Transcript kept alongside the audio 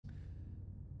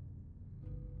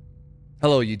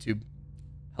Hello, YouTube.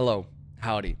 Hello.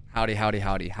 Howdy. Howdy, howdy,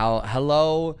 howdy.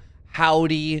 Hello.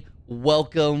 Howdy.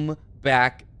 Welcome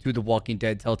back to the Walking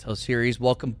Dead Telltale series.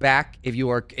 Welcome back. If you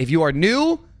are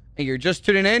new and you're just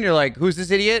tuning in, you're like, who's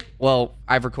this idiot? Well,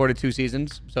 I've recorded 2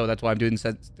 seasons, so that's why I'm doing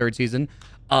the 3rd season.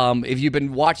 If you've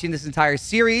been watching this entire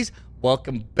series,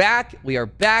 welcome back. We are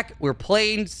back. We're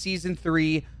playing season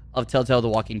 3 of Telltale: The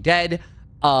Walking Dead.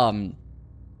 Going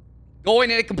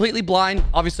in it completely blind.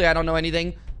 Obviously, I don't know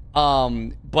anything.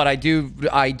 But I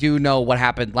do know what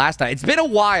happened last night. It's been a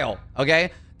while,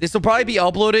 okay? This will probably be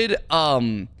uploaded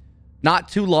not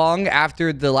too long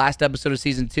after the last episode of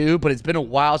season 2, but it's been a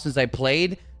while since I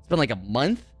played. It's been like a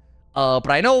month.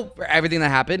 But I know everything that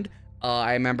happened.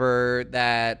 I remember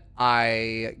that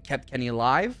I kept Kenny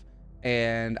alive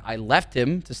and I left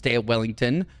him to stay at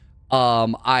Wellington.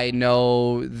 I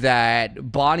know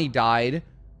that Bonnie died.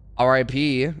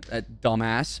 R.I.P. That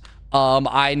dumbass.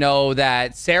 I know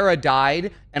that Sarah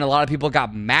died, and a lot of people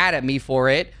got mad at me for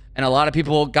it, and a lot of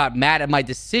people got mad at my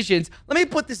decisions. Let me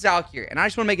put this out here, and I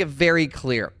just want to make it very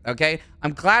clear, okay?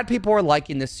 I'm glad people are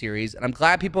liking this series, and I'm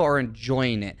glad people are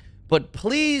enjoying it, but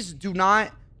please do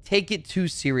not take it too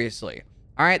seriously,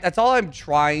 all right? That's all I'm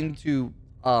trying to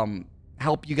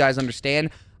help you guys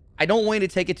understand. I don't want you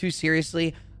to take it too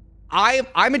seriously.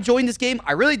 I'm enjoying this game.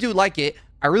 I really do like it.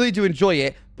 I really do enjoy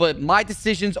it, but my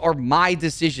decisions are my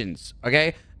decisions,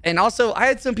 okay? And also, I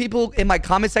had some people in my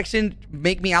comment section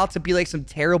make me out to be like some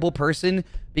terrible person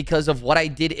because of what I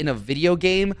did in a video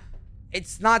game.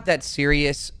 It's not that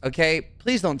serious, okay?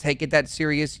 Please don't take it that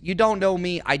serious. You don't know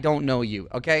me. I don't know you,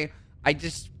 okay? I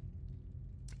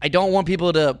don't want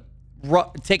people to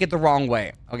take it the wrong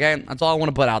way, okay? That's all I want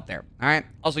to put out there, all right?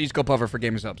 Also, use code PufferPlays for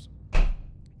gamer subs.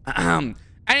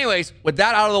 Anyways, with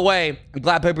that out of the way, I'm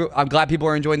glad people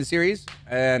are enjoying the series.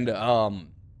 And I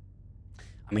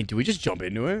mean, do we just jump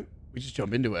into it? We just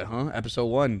jump into it, huh? Episode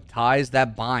 1, Ties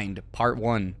That Bind, Part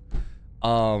 1.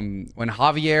 When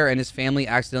Javier and his family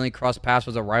accidentally cross paths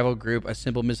with a rival group, a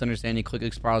simple misunderstanding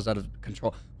quickly spirals out of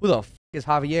control. Who the f is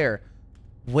Javier?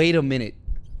 Wait a minute.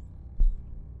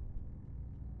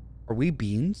 Are we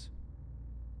beans?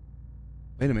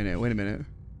 Wait a minute. Wait a minute.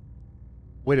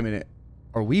 Wait a minute.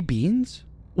 Are we beans?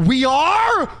 We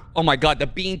are? Oh my god, the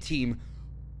bean team.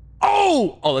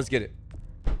 Oh, let's get it.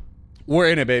 We're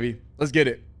in it, baby. Let's get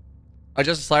it.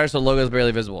 Adjust the slider so the logo is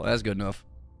barely visible. That's good enough.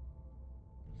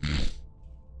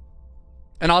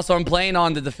 And also, I'm playing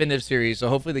on the definitive series, so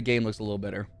hopefully the game looks a little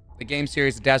better. The game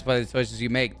series adapts by the choices you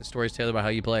make. The story is tailored by how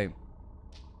you play.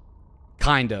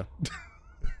 Kinda.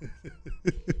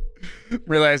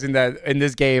 Realizing that in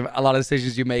this game, a lot of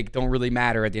decisions you make don't really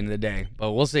matter at the end of the day,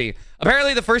 but we'll see.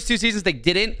 Apparently, the first 2 seasons they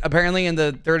didn't. Apparently, in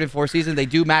the 3rd and 4th season, they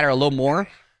do matter a little more.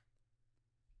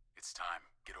 It's time.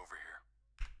 Get over here.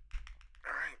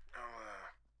 All right,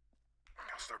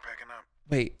 I'll start packing up.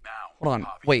 Wait, now, hold on.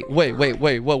 Bobby.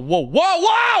 Wait.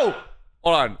 Whoa!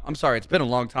 Hold on. I'm sorry. It's been a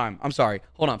long time. I'm sorry.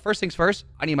 Hold on. First things first.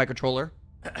 I need my controller.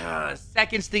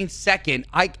 Second things second.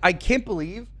 I can't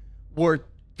believe we're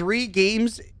 3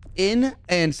 games in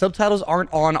and subtitles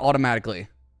aren't on automatically.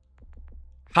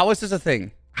 How is this a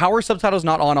thing? How are subtitles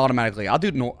not on automatically? I'll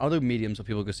do medium so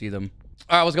people can see them.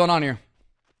 All right, what's going on here?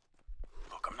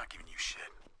 Look, I'm not giving you shit,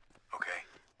 okay?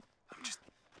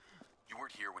 You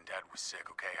weren't here when Dad was sick,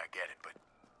 okay? I get it, but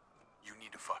you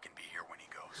need to fucking be here when he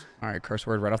goes. All right, curse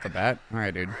word right off the bat. All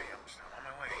right, dude. All right, I'm just on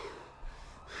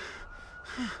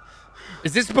my way.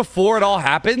 Is this before it all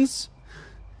happens?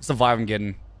 It's the vibe I'm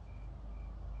getting.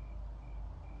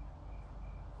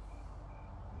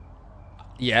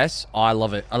 Yes. Oh, I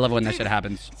love it. I love it when that shit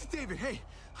happens. It's David, hey.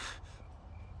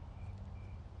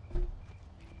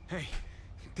 Hey,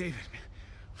 David.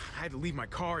 I had to leave my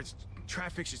car.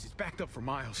 Traffic's just, it's backed up for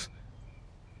miles.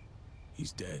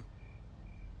 He's dead.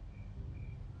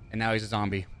 And now he's a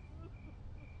zombie.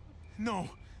 No.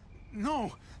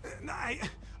 I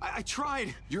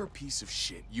tried. You're a piece of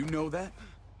shit. You know that?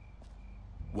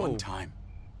 One time.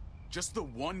 Just the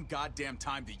one goddamn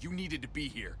time that you needed to be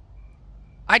here.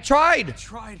 I tried.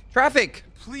 Traffic.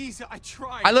 Please, I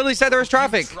tried. I literally said there was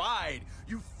traffic. You tried.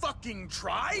 You fucking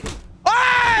tried?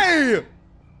 Hey! I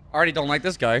already don't like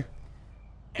this guy.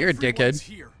 You're a dickhead.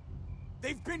 Here.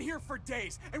 They've been here for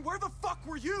days. And where the fuck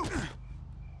were you?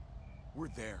 We're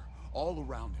there, all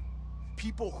around him.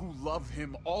 People who love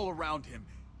him all around him.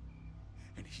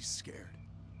 And he's scared.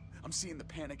 I'm seeing the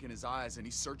panic in his eyes and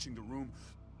he's searching the room.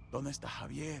 ¿Dónde está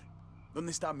Javier? ¿Dónde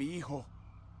está mi hijo?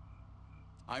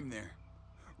 I'm there,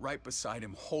 right beside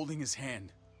him, holding his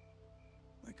hand.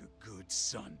 Like a good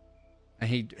son. And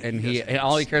he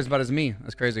all he cares about is me.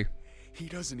 That's crazy. He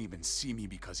doesn't even see me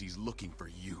because he's looking for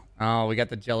you. Oh, we got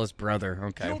the jealous brother.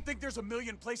 Okay. You don't think there's a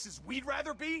million places we'd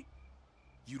rather be?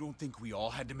 You don't think we all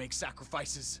had to make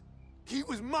sacrifices? He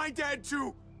was my dad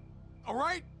too. All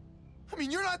right? I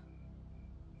mean, you're not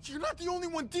the only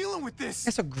one dealing with this.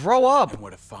 Yeah, so grow up. And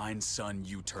what a fine son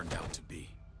you turned out to be.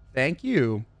 Thank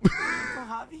you. Uncle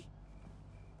Javi?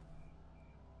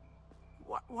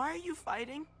 Why are you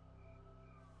fighting?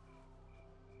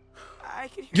 I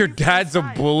could hear Your you from dad's a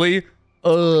inside. bully?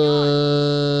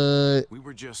 We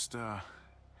were just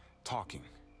talking,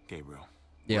 Gabriel.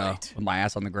 Yeah, Right. with my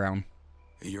ass on the ground.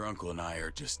 Your uncle and I are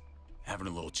just having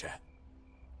a little chat.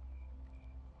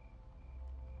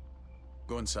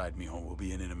 Go inside, mijo. We'll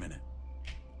be in a minute.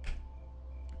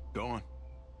 Go on.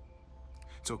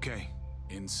 It's okay.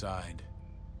 Inside.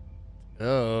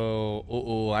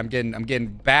 Oh, I'm getting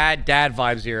bad dad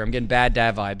vibes here. I'm getting bad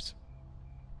dad vibes.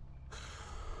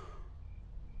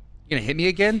 You gonna hit me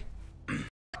again?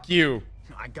 Fuck you.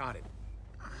 I got it.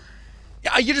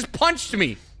 Yeah, you just punched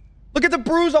me. Look at the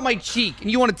bruise on my cheek, and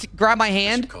you want to grab my I should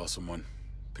hand? call someone.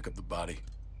 Pick up the body.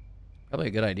 Probably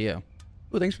a good idea.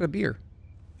 Oh, thanks for the beer.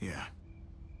 Yeah.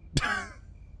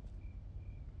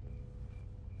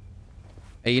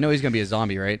 Hey, you know he's gonna be a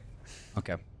zombie, right?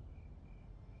 Okay.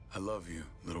 I love you,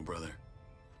 little brother.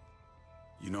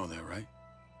 You know that, right?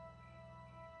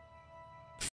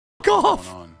 Go What's off.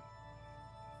 going on?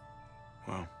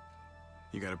 Well,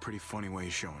 you got a pretty funny way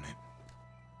of showing it.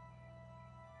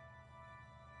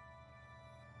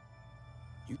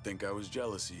 You think I was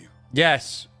jealous of you?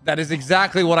 Yes, that is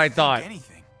exactly what I thought.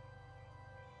 Anything.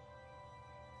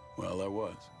 Well, I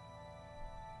was.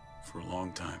 For a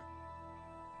long time.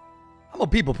 I'm a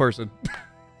people person.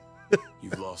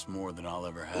 You've lost more than I'll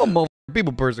ever I'm a have. motherfucking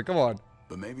people person. Come on.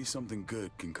 But maybe something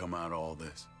good can come out of all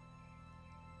this.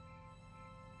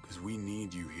 Because we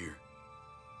need you here.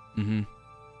 Mm-hmm.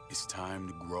 It's time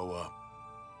to grow up.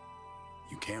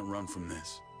 You can't run from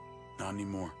this. Not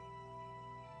anymore.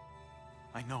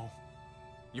 I know.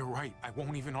 You're right. I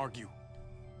won't even argue.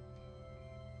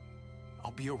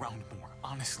 I'll be around more,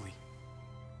 honestly.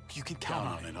 You can count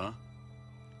on it. Huh?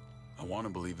 I want to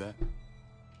believe that.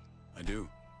 I do.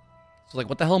 So like,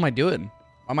 what the hell am I doing?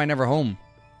 Why am I never home?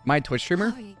 Am I a Twitch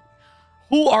streamer? Javi,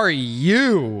 Who are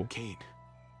you? Kate,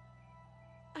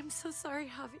 I'm so sorry,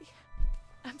 Javi.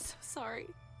 I'm so sorry.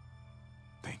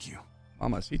 thank you.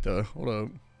 Mamacita. Hold up.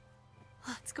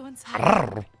 Let's go inside.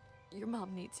 Arrgh. Your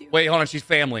mom needs you. Wait, hold on. She's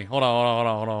family. Hold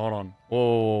on.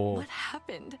 Whoa. What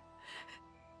happened?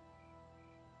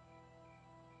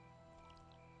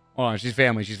 Hold on. She's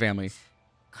family. She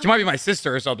might be my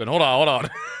sister or something. Hold on.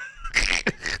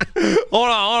 hold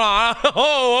on.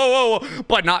 Whoa.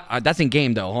 But not. That's in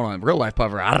game though. Hold on. Real life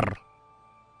Puffer. Arrgh.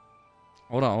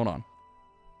 Hold on.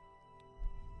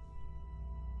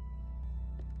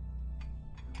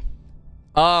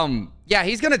 Yeah,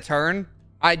 he's gonna turn.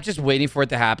 I'm just waiting for it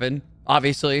to happen.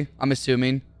 Obviously, I'm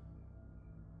assuming.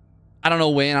 I don't know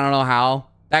when. I don't know how.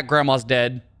 That grandma's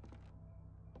dead.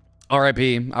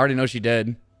 R.I.P. I already know she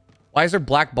dead. Why is there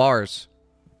black bars?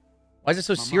 Why is it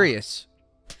so serious?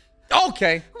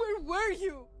 Okay. Where were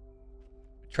you?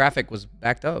 Traffic was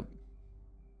backed up.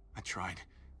 I tried.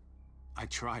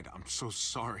 I'm so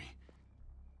sorry.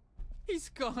 He's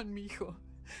gone, mijo.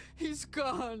 He's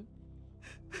gone.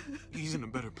 He's in a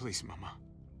better place, Mama.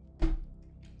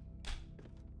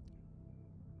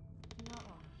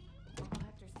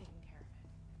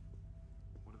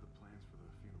 What are the plans for the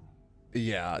funeral?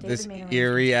 Yeah, David this made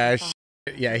eerie arrangements ass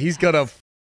for shit. Yeah,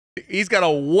 he's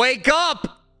gonna wake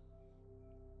up.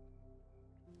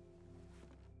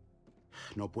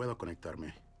 No puedo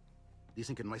conectarme.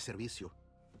 Dicen que no hay servicio.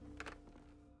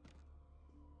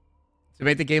 To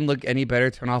make the game look any better,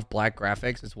 turn off black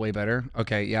graphics. It's way better.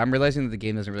 Okay, yeah, I'm realizing that the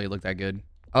game doesn't really look that good.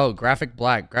 Oh, graphic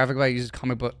black. Graphic black uses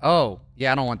comic book. Oh,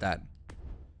 yeah, I don't want that.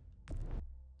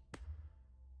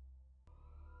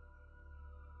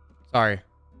 Sorry.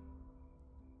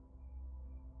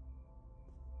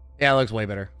 Yeah, it looks way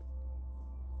better.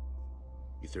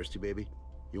 You thirsty, baby?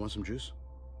 You want some juice?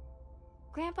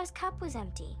 Grandpa's cup was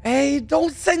empty. Hey,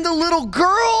 don't send the little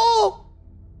girl!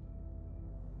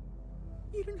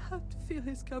 You don't have to fill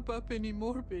his cup up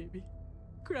anymore, baby.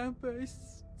 Grandpa is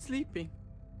sleeping.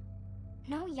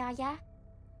 No, Yaya.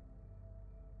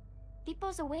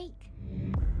 People's awake.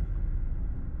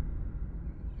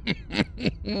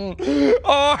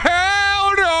 Oh,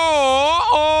 hell no!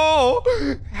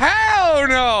 Oh, hell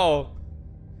no!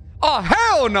 Oh,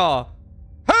 hell no!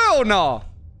 Hell no!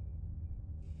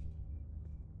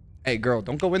 Hey, girl,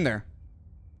 don't go in there.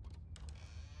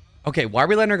 Okay, why are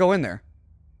we letting her go in there?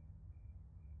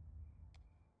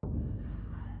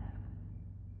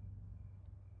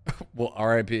 Well,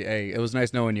 R.I.P. Hey, it was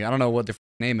nice knowing you. I don't know what the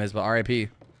name is, but R.I.P.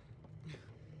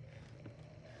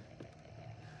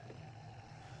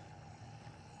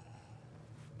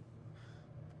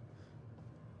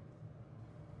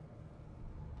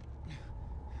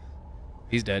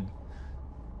 He's dead.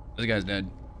 This guy's dead.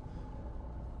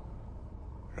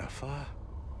 Rafa,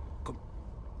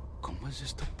 ¿cómo es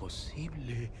esto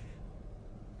posible?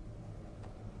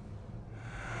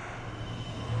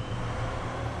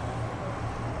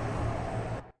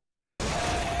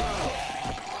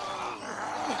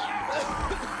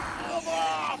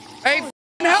 Hey,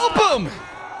 help him!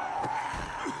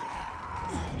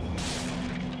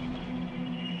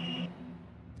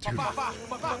 Papá,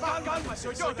 calma,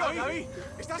 soy yo, David.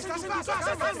 Estás en tu casa,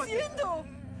 cálmate.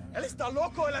 Él está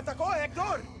loco, él atacó a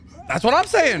Héctor. That's what I'm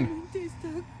saying. Está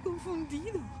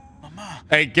confundido. Mamá.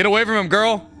 Hey, get away from him,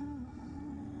 girl.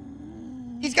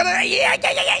 He's gonna. Yeah.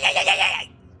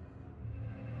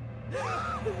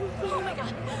 Oh my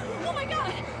god! Oh my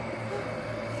god!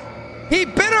 He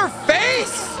bit her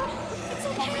face.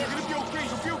 Mama, you're gonna be okay.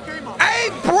 You'll be okay, Mama. Hey,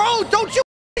 bro, don't you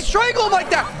strangle him like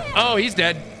that. Oh, he's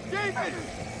dead. David!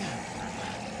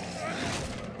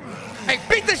 Hey,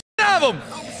 beat the shit out of him.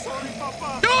 I'm sorry,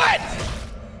 Papa. Do it.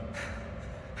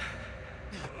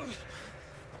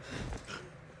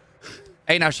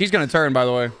 Hey, now she's gonna turn, by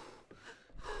the way.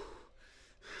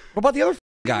 What about the other We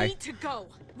guy? need to go.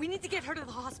 We need to get her to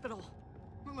the hospital.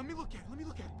 Let me look at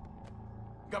it.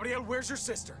 Gabriel, where's your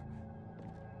sister?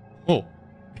 Oh,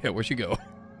 yeah, where'd she go?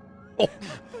 Oh,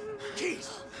 Keys!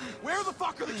 Where the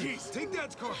fuck are the keys? Take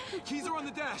Dad's car. Keys are on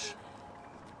the dash.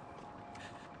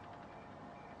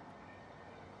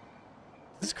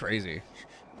 this is crazy.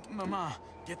 Mama,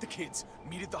 get the kids.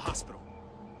 Meet at the hospital.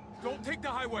 Don't take the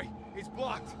highway. It's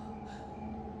blocked.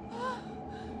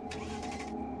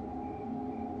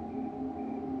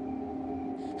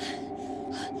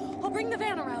 I'll bring the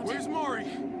van around. Where's Mari?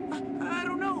 I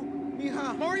don't know.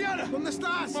 Mija. Mariana! ¿Dónde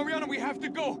estás? Mariana, we have to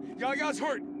go. Yaya's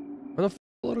hurt. Where the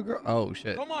little girl? Oh,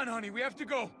 shit. Come on, honey. We have to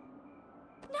go.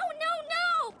 No!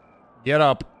 Get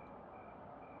up.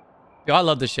 Yo, I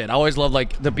love this shit. I always love,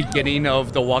 like, the beginning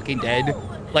of The Walking Dead.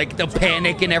 Like, the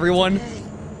panic in everyone.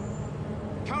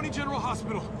 County General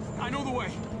Hospital. I know the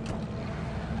way.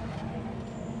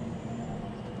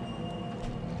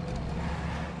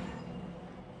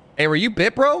 Hey, were you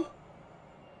bit, bro?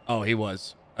 Oh, he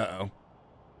was. Uh-oh.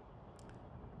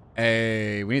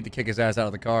 Hey, we need to kick his ass out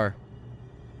of the car.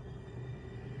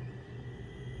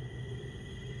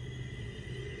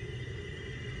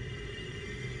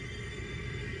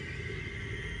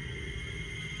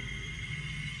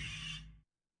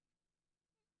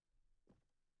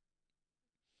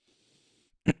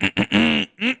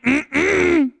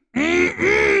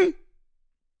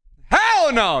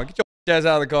 Hell no! Get your ass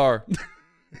out of the car.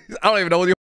 I don't even know what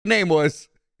your name was.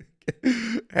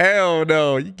 Hell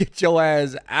no. You get your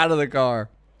ass out of the car.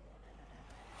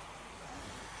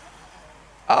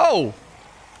 Oh.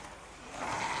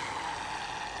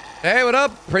 Hey, what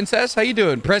up, princess? How you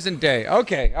doing? Present day.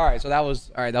 Okay. All right. So that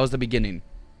was all right. That was the beginning.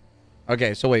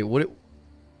 Okay. So wait, what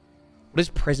is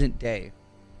present day?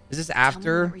 Is this Tell me when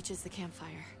after? it reaches the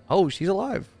campfire. Oh, she's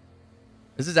alive.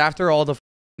 This is after all the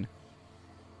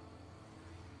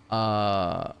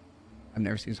I've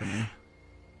never seen so many.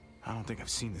 I don't think I've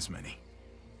seen this many.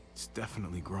 It's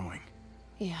definitely growing.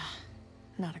 Yeah,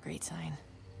 not a great sign.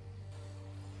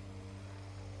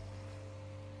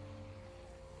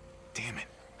 Damn it.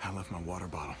 I left my water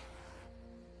bottle.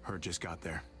 Herd just got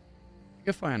there. You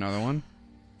can find another one.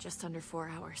 Just under 4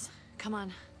 hours. Come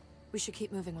on. We should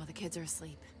keep moving while the kids are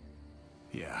asleep.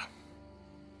 Yeah.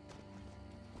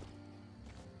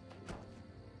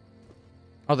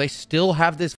 Oh, they still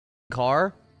have this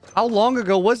car? How long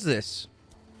ago was this?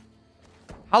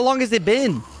 How long has it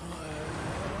been?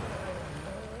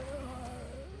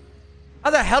 How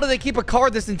the hell do they keep a car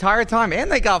this entire time?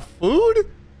 And they got food?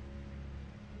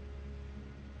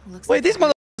 Looks Wait, like these the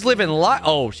herd- motherfuckers live in life.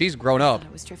 Oh, she's grown I up. thought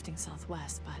it was drifting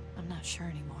southwest, but I'm not sure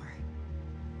anymore.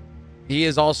 He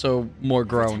is also more Every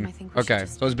time grown. I think we should Okay,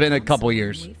 just so it's be been a done couple somewhere and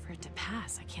years. Wait for it to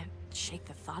pass. I can't shake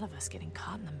the thought of us getting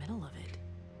caught in the middle of it.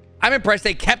 I'm impressed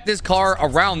they kept this car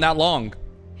around that long.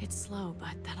 It's slow,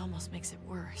 but that almost makes it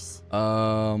worse.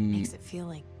 Um, Makes it feel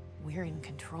like we're in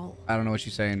control. I don't know what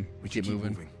she's saying. We should keep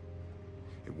moving.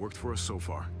 It worked for us so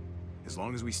far. As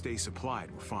long as we stay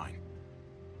supplied, we're fine.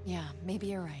 Yeah, maybe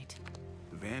you're right.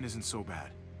 The van isn't so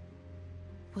bad.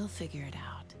 We'll figure it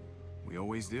out. We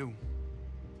always do.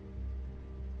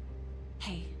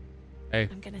 Hey, Hey,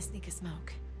 I'm gonna sneak a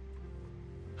smoke.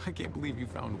 I can't believe you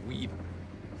found weed.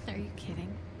 Are you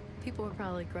kidding? People were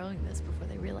probably growing this before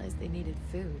they realized they needed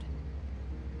food.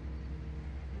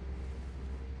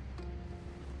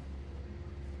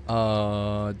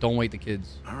 Don't wake the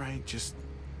kids. All right, just,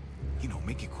 you know,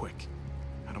 make it quick.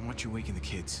 I don't want you waking the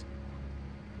kids.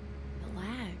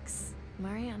 Relax.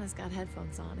 Mariana's got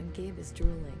headphones on and Gabe is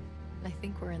drooling. I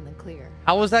think we're in the clear.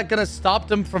 How is that gonna stop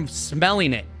them from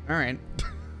smelling it? All right.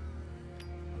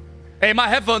 Hey, my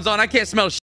headphones on. I can't smell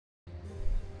shit.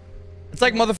 It's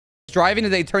like motherfuckers driving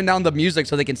and they turn down the music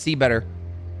so they can see better.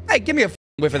 Hey, give me a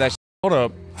whiff of that shit. Hold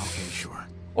up. Okay, sure.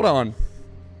 Hold on.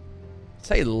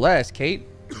 Say less, Kate.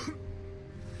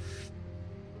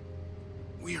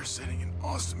 We are setting an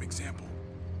awesome example.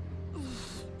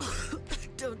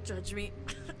 Don't judge me.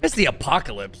 It's the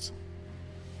apocalypse.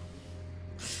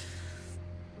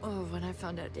 Oh, when I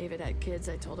found out David had kids,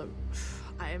 I told him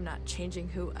I am not changing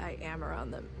who I am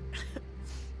around them.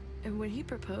 And when he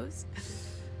proposed,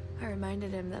 I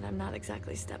reminded him that I'm not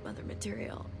exactly stepmother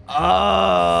material.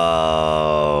 Oh,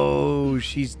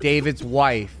 she's David's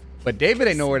wife. But David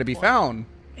ain't nowhere to be found.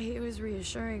 He was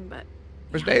reassuring, but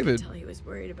Where's I David? could tell he was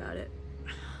worried about it.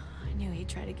 I knew he'd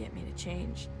try to get me to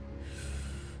change.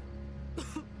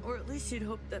 Or at least he'd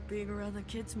hope that being around the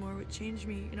kids more would change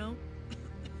me, you know?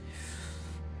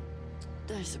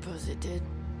 I suppose it did.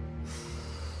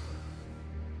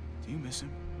 Do you miss him?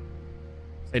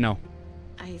 Say no.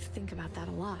 I think about that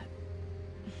a lot.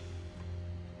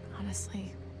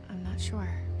 Honestly, I'm not sure.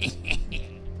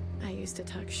 I used to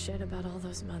talk shit about all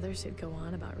those mothers who'd go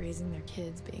on about raising their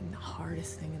kids being the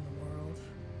hardest thing in the world.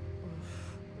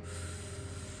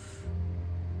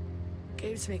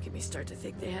 Gabe's making me start to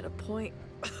think they had a point.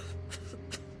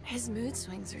 His mood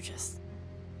swings are just...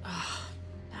 I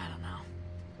don't know.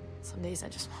 Some days I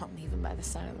just want to leave him by the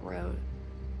side of the road.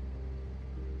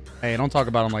 Hey, don't talk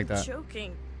about him like that.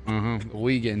 Joking.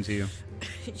 We get into you.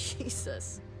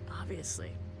 Jesus.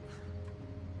 Obviously.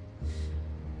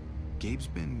 Gabe's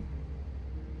been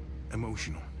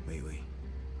emotional lately.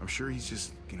 I'm sure he's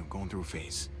just, you know, going through a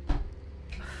phase.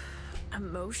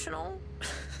 Emotional?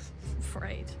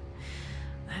 Right.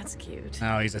 That's cute.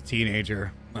 Oh, he's a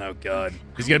teenager. Oh, God.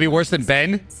 He's going to be worse than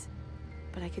Ben?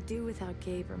 But I could do without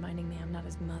Gabe reminding me I'm not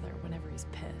his mother whenever he's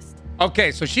pissed.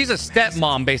 Okay, so she's a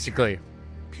stepmom, basically.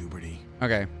 Puberty.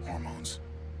 Okay. Hormones.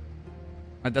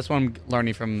 That's what I'm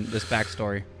learning from this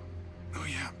backstory. Oh,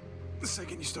 yeah. The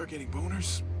second you start getting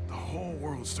boners, the whole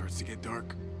world starts to get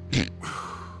dark.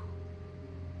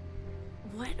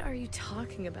 What are you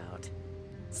talking about?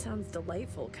 It sounds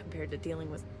delightful compared to dealing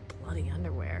with bloody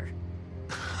underwear.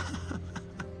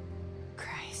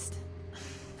 Christ.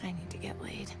 I need to get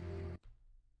laid.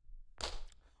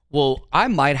 Well, I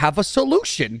might have a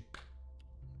solution.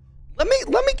 Let me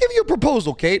give you a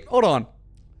proposal, Kate. Hold on.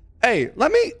 Hey,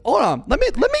 hold on. Let me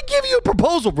give you a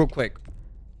proposal real quick.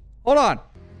 Hold on.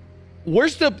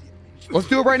 Let's do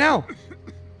it right now.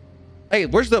 Hey,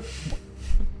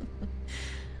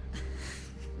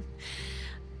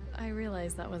 I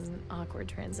realized that was an awkward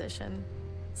transition.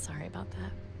 Sorry about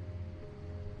that.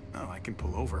 Oh, I can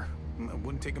pull over. It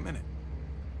wouldn't take a minute.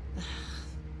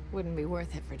 Wouldn't be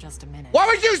worth it for just a minute. Why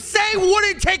would you say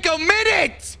wouldn't take a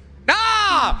minute?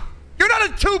 Nah! You're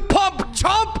not a two-pump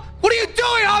chump! What are you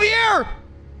doing, Javier?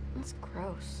 That's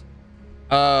gross.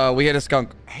 We hit a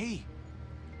skunk. Hey,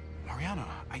 Mariana,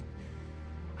 I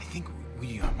think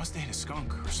we must have hit a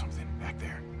skunk or something back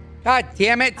there. God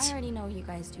damn it. I already know you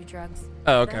guys do drugs.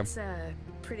 Oh, okay. That's a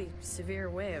pretty severe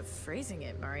way of phrasing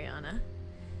it, Mariana.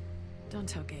 Don't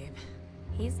tell Gabe.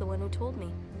 He's the one who told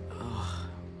me. Oh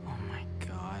my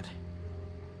God.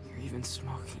 You're even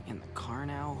smoking in the car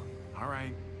now? All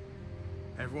right.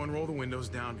 Everyone roll the windows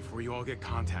down before you all get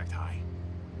contact high.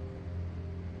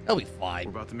 That'll be We're fine.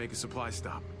 about to make a supply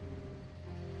stop.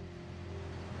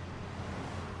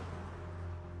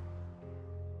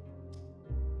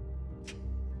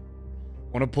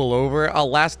 Want to pull over? I'll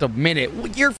last a minute.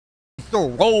 You're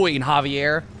throwing,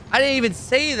 Javier. I didn't even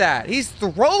say that. He's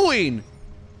throwing.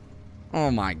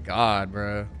 Oh my God,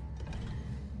 bro.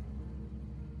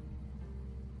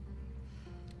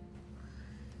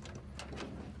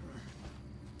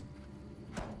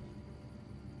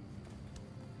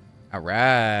 All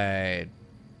right.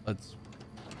 Let's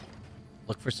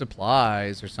look for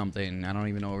supplies or something. I don't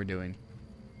even know what we're doing.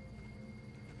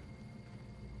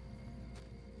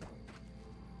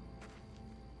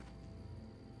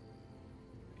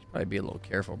 Should probably be a little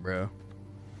careful, bro.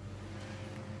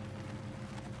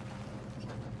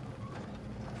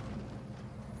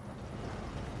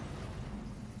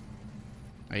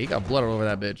 Oh, you got blood all over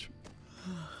that bitch.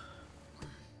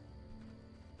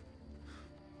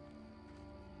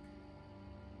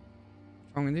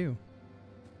 What's wrong with you?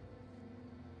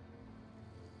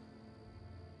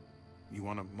 You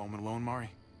want a moment alone, Mari?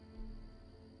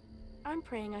 I'm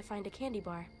praying I find a candy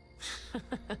bar.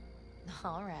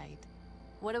 All right.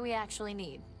 What do we actually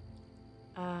need?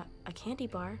 A candy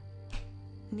bar.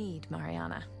 Need,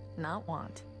 Mariana, not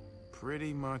want.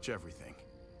 Pretty much everything.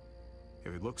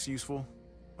 If it looks useful,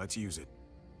 let's use it.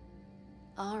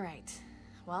 All right.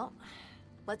 Well,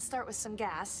 let's start with some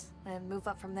gas and move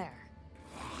up from there.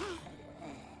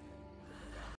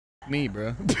 Me,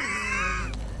 bro.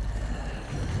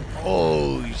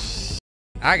 Oh,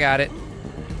 I got it.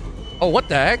 Oh, what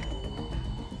the heck?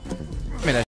 Give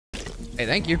me that. Hey,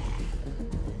 thank you.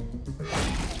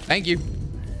 Thank you.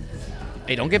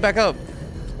 Hey, don't get back up.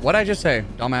 What'd I just say,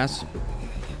 dumbass?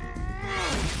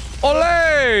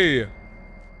 Olé!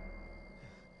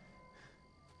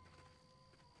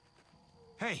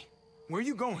 Hey, where are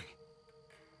you going?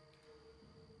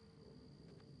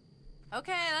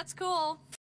 Okay, that's cool.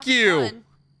 Fuck you. Fun.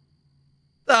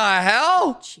 The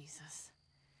hell? Jesus.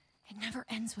 It never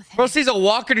ends with him. Bro sees a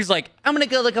walker and he's like, I'm gonna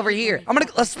go look over here.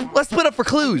 Let's split up for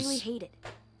I really clues. hate it.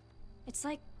 It's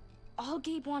like all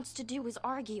Gabe wants to do is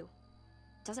argue.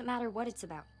 Doesn't matter what it's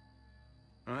about.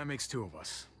 Well, that makes two of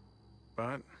us.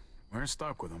 But we're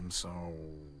stuck with him, so...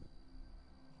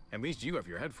 At least you have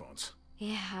your headphones.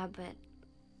 Yeah, but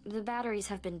the batteries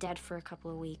have been dead for a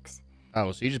couple of weeks.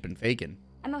 Oh, so you just been faking.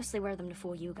 I mostly wear them to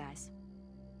fool you guys.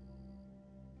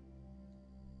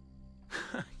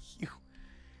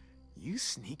 You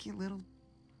sneaky little...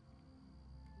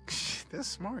 That's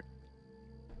smart.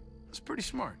 That's pretty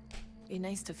smart. Be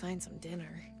nice to find some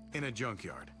dinner. In a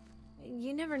junkyard.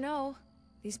 You never know.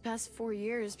 These past 4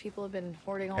 years, people have been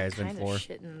hoarding all Okay, it's been kinds 4. of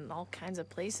shit in all kinds of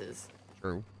places.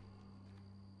 True.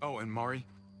 Oh, and Mari,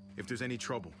 if there's any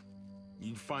trouble,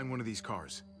 you find one of these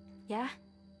cars. Yeah?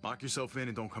 Lock yourself in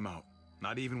and don't come out.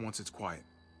 Not even once it's quiet.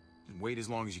 And wait as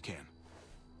long as you can.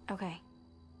 Okay.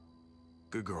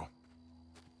 Good girl.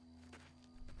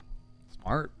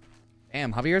 Smart.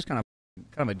 Damn, Javier's kind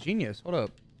of a genius. Hold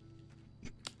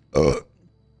up.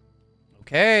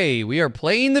 Okay, we are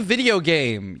playing the video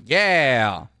game.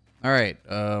 Yeah. All right.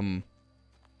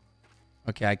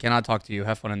 Okay, I cannot talk to you.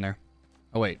 Have fun in there.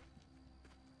 Oh wait.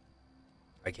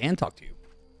 I can talk to you.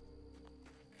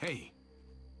 Hey.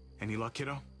 Any luck,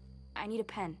 kiddo? I need a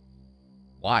pen.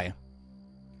 Why?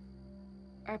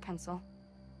 Or a pencil.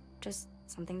 Just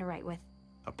something to write with.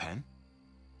 A pen?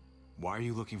 Why are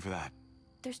you looking for that?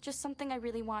 There's just something I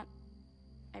really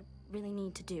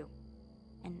need to do.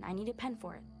 And I need a pen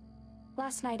for it.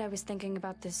 Last night I was thinking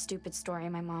about this stupid story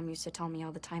my mom used to tell me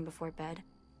all the time before bed.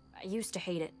 I used to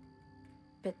hate it.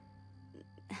 But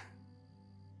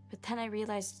then I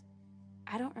realized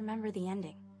I don't remember the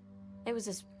ending. It was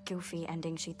this goofy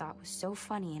ending she thought was so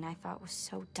funny and I thought was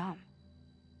so dumb.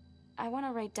 I want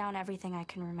to write down everything I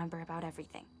can remember about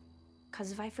everything.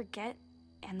 'Cause if I forget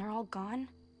and they're all gone,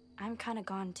 I'm kind of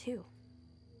gone too.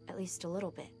 At least a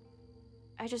little bit.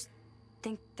 I just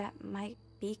think that might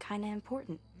be kind of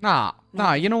important. Nah,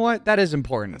 you know what? That is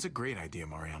important. That's a great idea,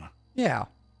 Mariana. Yeah.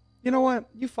 You know what?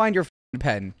 You find your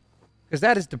pen. Because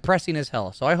that is depressing as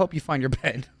hell. So I hope you find your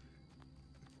pen.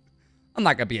 I'm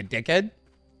not going to be a dickhead.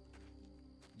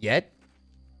 Yet.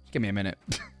 Just give me a minute.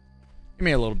 Give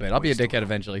me a little bit. I'll be a dickhead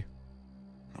eventually.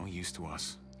 No use to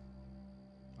us.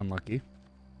 Unlucky.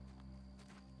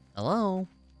 Hello?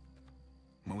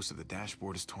 Most of the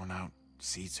dashboard is torn out.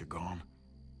 Seats are gone.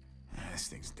 This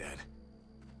thing's dead.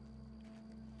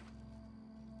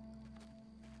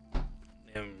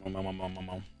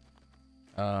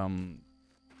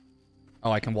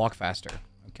 Oh, I can walk faster.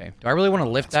 Okay. Do I really want to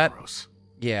lift that? Gross.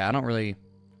 Yeah, I don't really...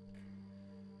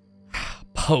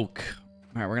 Poke.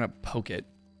 All right, we're going to poke it.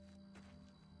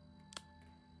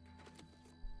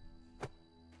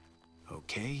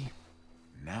 Okay.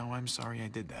 Now I'm sorry I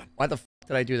did that. Why the f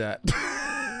did I do that?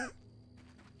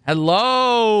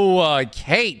 Hello,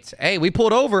 Kate. Hey, we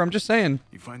pulled over. I'm just saying.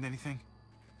 You find anything?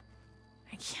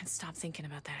 I can't stop thinking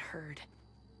about that herd.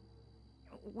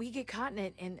 We get caught in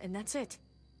it, and that's it.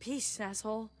 Peace,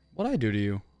 asshole. What'd I do to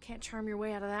you? Can't charm your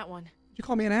way out of that one. You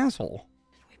call me an asshole.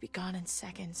 We'd be gone in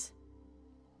seconds.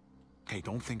 Hey,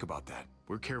 don't think about that.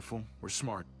 We're careful. We're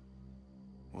smart.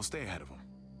 We'll stay ahead of them.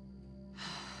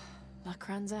 Luck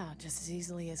runs out just as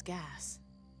easily as gas.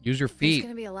 Use your There's feet.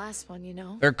 gonna be a last one, you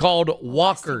know? They're called Last tank of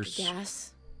walkers.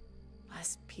 gas.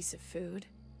 Last piece of food.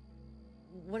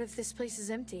 What if this place is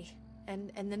empty?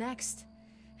 And the next?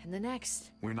 And the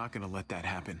next? We're not gonna let that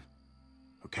happen.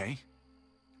 Okay?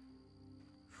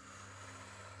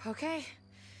 Okay.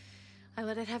 I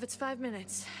let it have its 5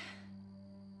 minutes.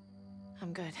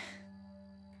 I'm good.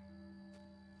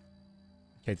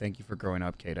 Okay, thank you for growing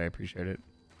up, Kate. I appreciate it.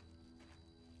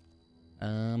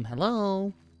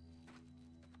 Hello?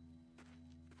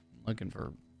 Looking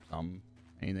for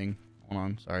anything. Hold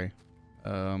on, sorry.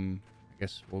 I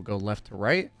guess we'll go left to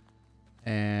right.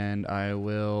 And I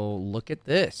will look at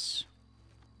this.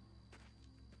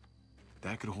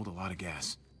 That could hold a lot of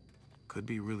gas. Could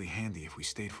be really handy if we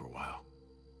stayed for a while.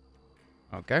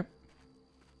 Okay.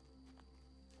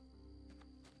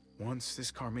 Once, this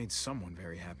car made someone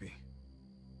very happy.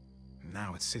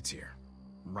 Now it sits here,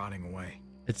 rotting away.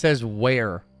 It says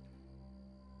where.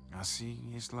 Así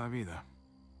es la vida.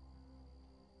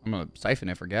 I'm gonna siphon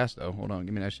it for gas though. Hold on,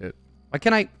 give me that shit. Why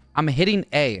can't I? I'm hitting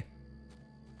A.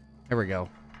 There we go.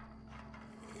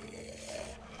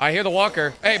 I hear the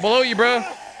walker. Hey, below you, bro.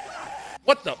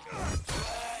 What the?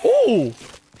 Ooh.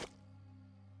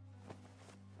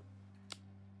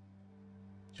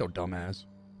 So dumbass.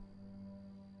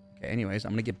 Okay, anyways,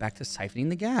 I'm gonna get back to siphoning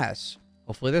the gas.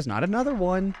 Hopefully there's not another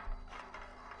one.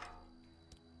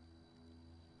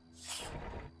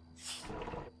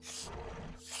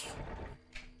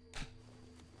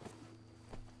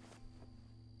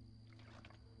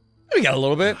 We got a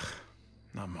little bit.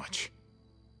 Not much,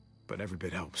 but every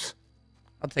bit helps.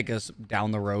 I'll take us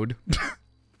down the road.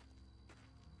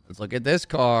 Let's look at this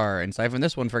car and siphon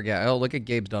this one for gas. Oh, look at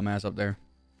Gabe's dumbass up there.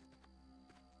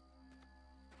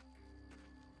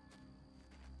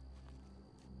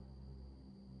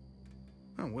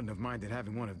 I wouldn't have minded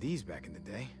having one of these back in the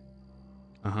day.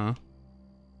 Uh-huh.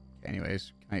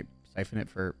 Anyways, can I siphon it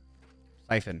for...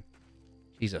 Siphon.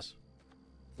 Jesus.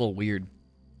 A little weird. A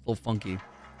little funky.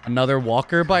 Another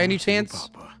walker by any chance?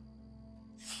 Papa.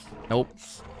 Nope.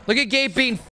 Look at Gabe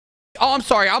being... Oh, I'm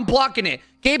sorry. I'm blocking it.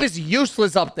 Gabe is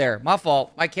useless up there. My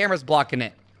fault. My camera's blocking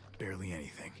it. Barely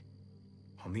anything.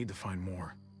 I'll need to find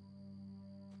more.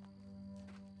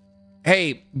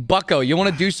 Hey, Bucko, you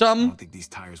want to do I something? don't think these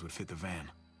tires would fit the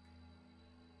van.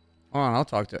 Hold on, I'll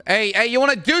talk to... Hey, you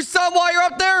want to do something while you're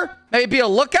up there? Maybe be a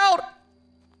lookout?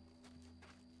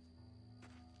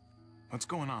 What's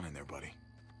going on in there, buddy?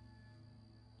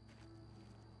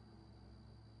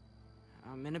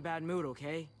 I'm in a bad mood,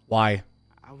 okay? Why?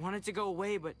 I wanted to go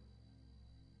away, but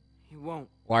he won't.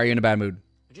 Why are you in a bad mood?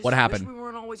 I just What happened? wish we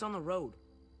weren't always on the road.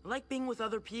 I like being with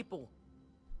other people.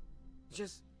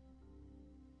 Just...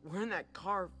 we're in that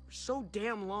car for so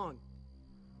damn long.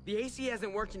 The AC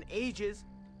hasn't worked in ages.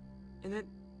 And then...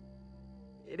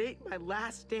 it ate my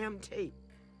last damn tape.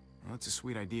 Well, that's a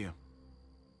sweet idea.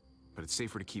 But it's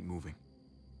safer to keep moving.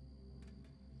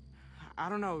 I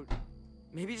don't know.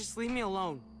 Maybe just leave me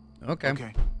alone. Okay.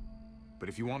 Okay. But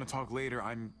if you want to talk later,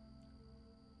 I'm...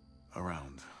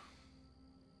 around.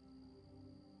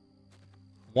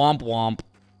 Womp womp.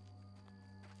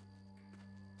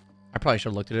 I probably should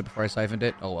have looked at it before I siphoned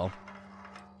it. Oh well.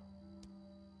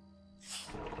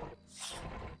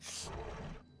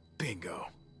 Bingo.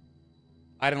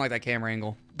 I didn't like that camera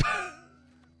angle.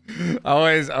 I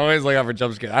always look out for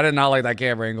jump scare. I did not like that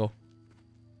camera angle.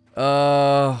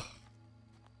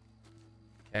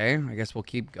 Okay, I guess we'll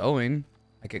keep going.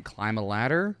 I could climb a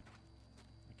ladder.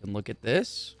 I can look at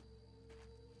this.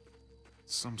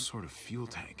 Some sort of fuel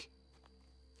tank.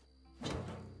 I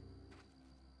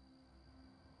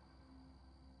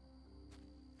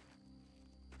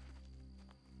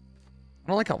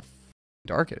don't like how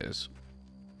dark it is.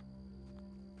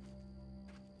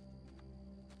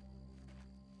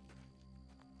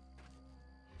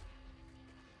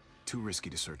 Too risky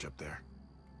to search up there.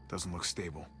 Doesn't look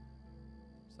stable.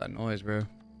 What's that noise, bro?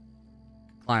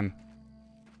 Climb.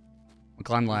 We'll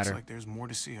climb the ladder. Looks like there's more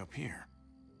to see up here.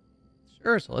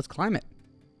 Sure, so let's climb it.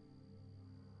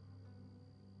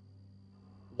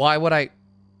 Why would I...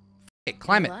 Hey,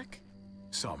 climb it. Luck?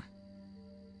 Some.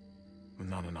 But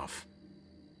not enough.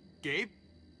 Gabe?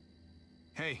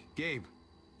 Hey, Gabe.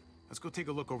 Let's go take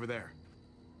a look over there.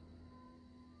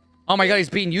 Oh my god, he's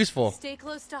being useful. Stay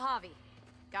close to Javi.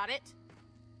 Got it?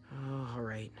 Oh, all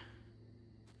right.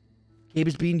 Gabe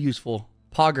is being useful.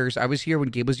 Poggers, I was here when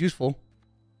Gabe was useful.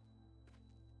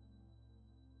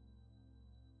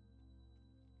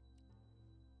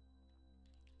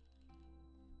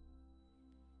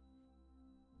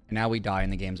 And now we die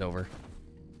and the game's over.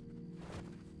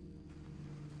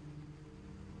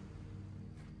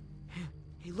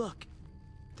 Hey, look.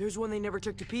 There's one they never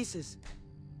took to pieces.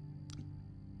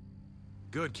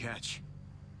 Good catch.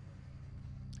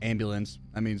 Ambulance.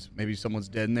 That means maybe someone's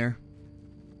dead in there.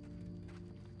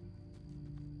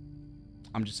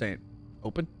 I'm just saying.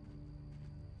 Open?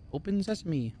 Open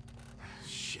sesame.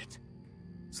 Shit.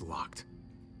 It's locked.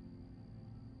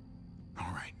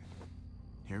 All right.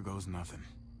 Here goes nothing.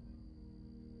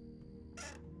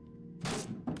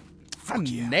 Fuck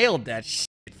yeah. Nailed that shit.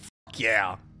 Fuck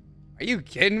yeah. Are you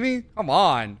kidding me? Come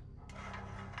on.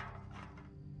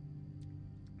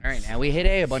 All right, now we hit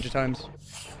A a bunch of times.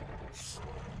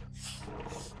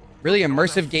 Really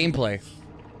immersive gameplay.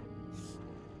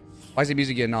 Why is the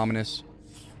music getting ominous?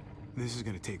 This is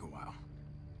gonna take a while.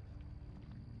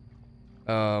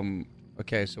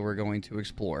 Okay, so we're going to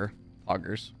explore.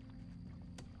 Poggers.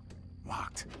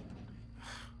 Locked.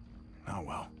 Oh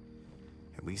well.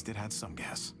 At least it had some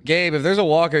gas. Gabe, if there's a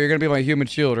walker, you're gonna be my human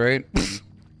shield, right?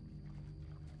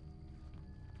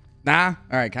 Nah.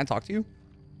 Alright, can I talk to you?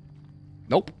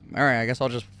 Nope. Alright, I guess I'll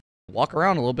just walk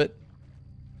around a little bit.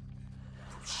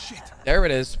 Shit. There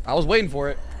it is. I was waiting for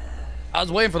it. I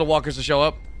was waiting for the walkers to show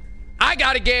up. I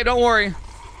got it, Gabe. Don't worry.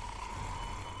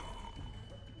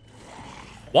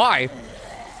 Why?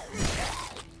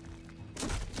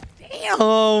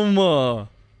 Damn.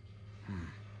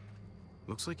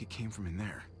 Looks like it came from in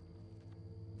there.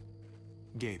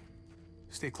 Gabe,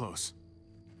 stay close.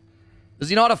 Does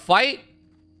he know how to fight?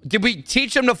 Did we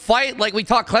teach him to fight like we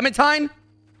taught Clementine?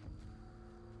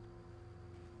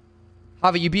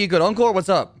 Javi, you be a good uncle or what's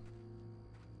up?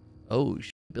 Oh,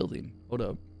 building. Hold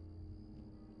up.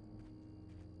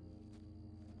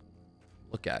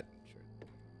 Look at.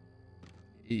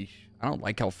 Eesh. I don't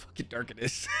like how fucking dark it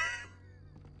is.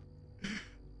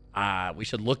 We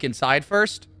should look inside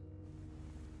first.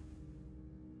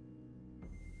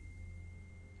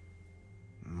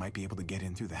 Might be able to get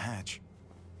in through the hatch.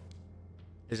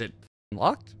 Is it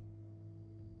locked?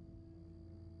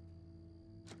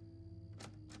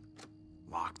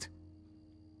 Locked.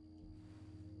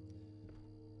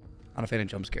 Not a fan of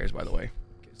jump scares, by the way.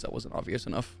 In case that wasn't obvious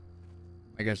enough.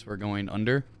 I guess we're going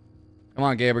under. Come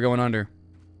on, Gabe, we're going under.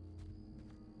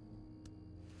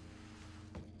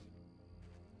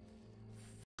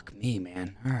 Fuck me,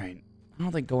 man. Alright. I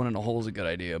don't think going in a hole is a good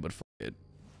idea, but fuck it.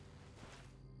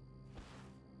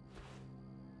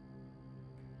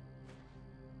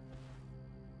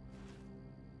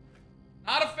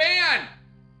 Not a fan!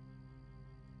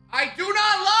 I do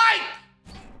not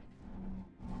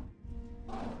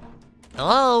like!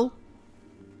 Hello?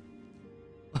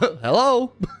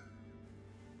 Hello?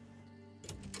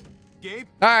 Gabe?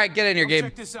 Alright, get in here, Gabe.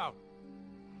 Check this out.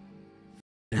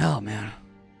 Hell, man.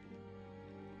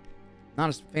 Not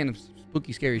a fan of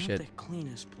spooky, scary shit. The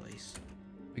cleanest place.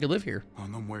 We could live here. Oh,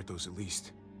 no muertos at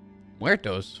least.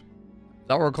 Muertos? Is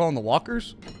that what we're calling the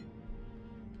walkers?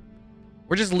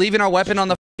 We're just leaving our weapon on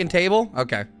the fucking table?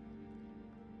 Okay.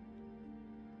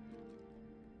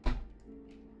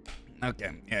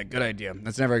 Okay. Yeah, good idea.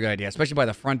 That's never a good idea. Especially by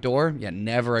the front door. Yeah,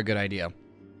 never a good idea.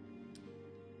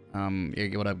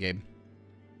 Yeah, what up, Gabe?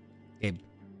 Gabe.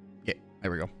 Yeah,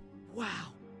 there we go.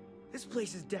 Wow. This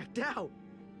place is decked out.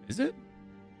 Is it?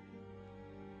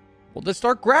 Well, let's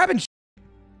start grabbing shit.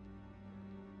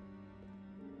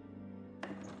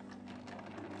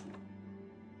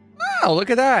 Oh,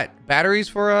 look at that. Batteries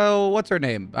for, what's her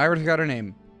name? I already forgot her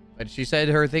name. But she said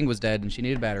her thing was dead and she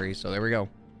needed batteries, so there we go.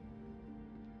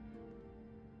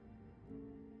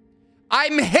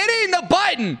 I'm hitting the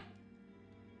button!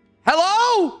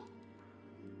 Hello?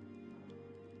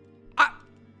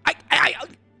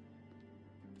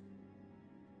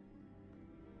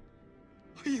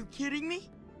 Are you kidding me?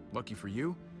 Lucky for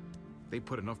you, they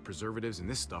put enough preservatives in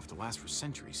this stuff to last for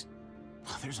centuries.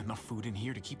 There's enough food in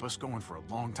here to keep us going for a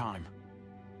long time.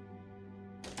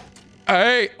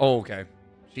 Hey! Oh, okay.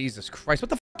 Jesus Christ, what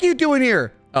the fuck are you doing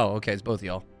here? Oh, okay, it's both of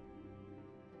y'all.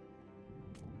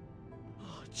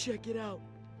 Oh, check it out.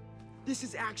 This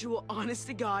is actual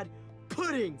honest-to-God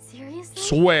pudding. Seriously?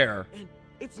 Swear. And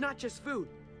it's not just food.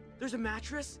 There's a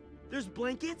mattress. There's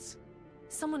blankets.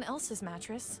 Someone else's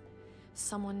mattress.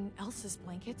 Someone else's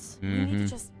blankets. We need to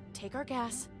just take our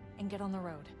gas and get on the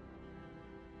road.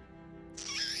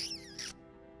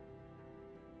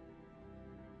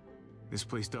 This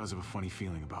place does have a funny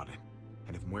feeling about it.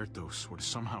 And if muertos were to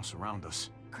somehow surround us...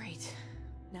 Great.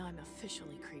 Now I'm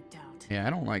officially creeped out. Yeah, I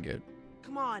don't like it.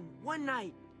 Come on, one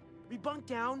night. We bunk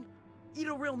down, eat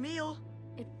a real meal.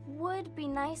 It would be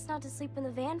nice not to sleep in the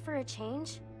van for a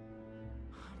change.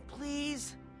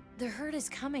 Please. The herd is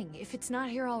coming, if it's not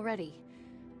here already.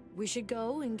 We should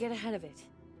go and get ahead of it,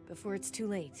 before it's too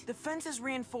late. The fence is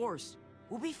reinforced.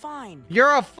 We'll be fine.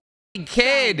 You're a fucking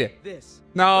kid. This.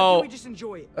 No. Why can't we just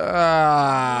enjoy it?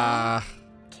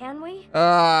 Can we? We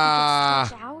could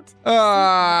stretch out.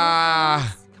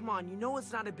 Come on, you know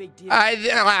it's not a big deal. I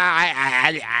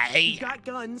We got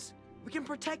guns. We can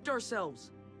protect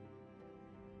ourselves.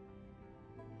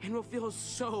 And we'll feel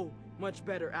so much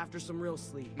better after some real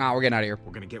sleep. Nah, we're getting out of here.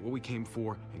 We're gonna get what we came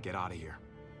for and get out of here.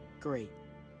 Great.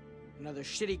 Another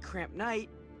shitty cramped night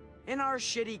in our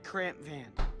shitty cramped van.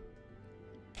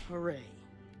 Hooray.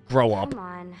 Grow up. Come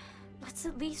on. Let's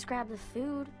at least grab the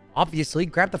food. Obviously,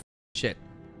 grab the shit.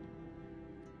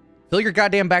 Fill your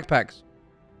goddamn backpacks.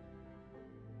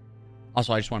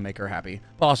 Also, I just want to make her happy.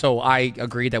 But also, I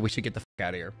agree that we should get the fuck out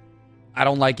of here. I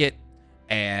don't like it.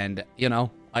 And, you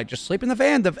know, I just sleep in the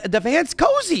van. The van's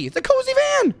cozy. It's a cozy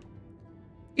van.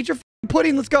 Eat your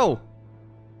pudding. Let's go.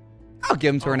 I'll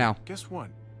give him to her now. Guess what?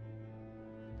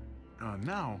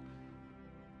 Now,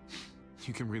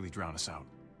 you can really drown us out.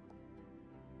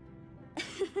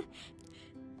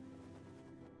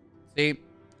 See?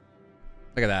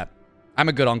 Look at that. I'm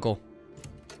a good uncle.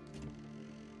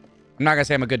 I'm not going to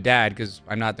say I'm a good dad because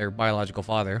I'm not their biological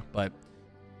father, but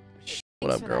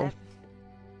what up, girl?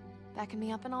 Backing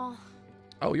me up and all.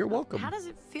 Oh, you're welcome. How does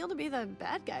it feel to be the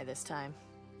bad guy this time?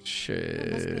 Shit.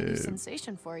 It must be a new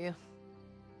sensation for you.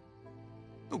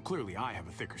 Oh, clearly I have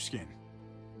a thicker skin.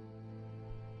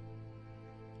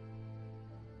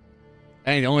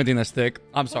 Ain't the only thing that's thick.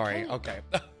 I'm sorry. Okay.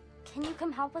 Can you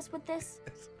come help us with this?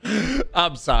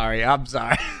 I'm sorry. I'm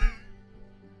sorry.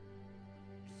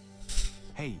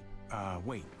 Hey,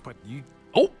 wait, but you...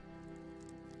 Oh!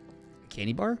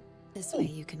 Candy bar? This way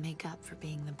you can make up for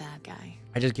being the bad guy.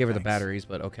 I just gave her the batteries,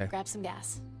 but okay. Grab some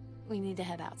gas. We need to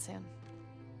head out soon.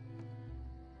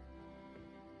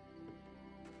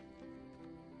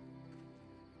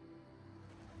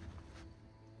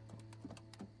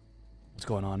 What's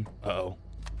going on? Uh-oh.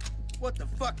 What the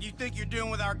fuck you think you're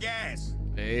doing with our gas?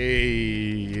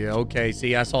 Hey, okay.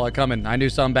 See, I saw it coming. I knew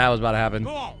something bad was about to happen.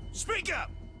 Go on, speak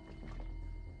up!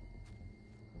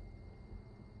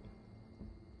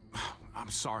 I'm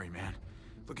sorry, man.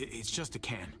 Look, it's just a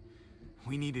can.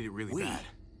 We needed it really bad.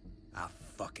 I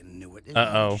fucking knew it.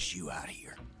 Uh-oh. Get you out of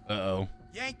here. Uh-oh.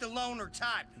 You ain't the loner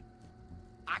type.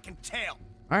 I can tell.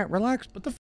 All right, relax. Put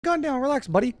the gun down. Relax,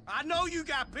 buddy. I know you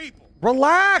got people.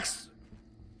 Relax!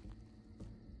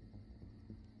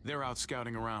 They're out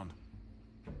scouting around.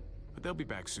 But they'll be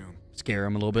back soon. Scare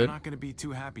him a little They're bit. not going to be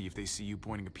too happy if they see you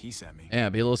pointing a piece at me. Yeah,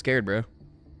 be a little scared, bro.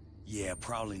 Yeah,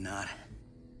 probably not.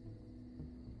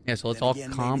 Yeah, so let's Then all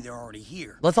again, calm. maybe they're already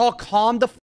here. Let's all calm the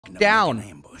And they'll down. make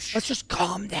an ambush. Let's just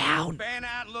calm down. Fan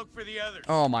out and look for the others.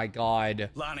 Oh my god.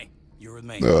 Lonnie, you're with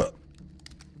me. Will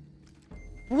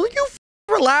you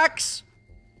relax?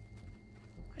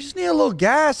 I just need a little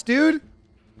gas, dude.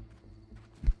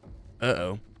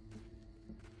 Uh-oh.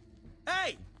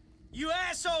 Hey, you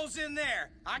assholes in there.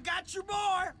 I got your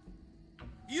boy.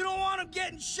 You don't want him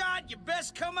getting shot. You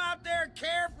best come out there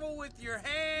careful with your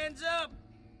hands up.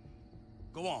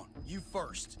 Go on, you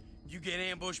first. You get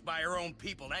ambushed by your own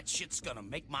people. That shit's gonna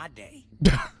make my day.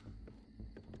 I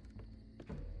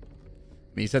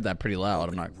mean, you said that pretty loud.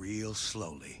 I'm not. Real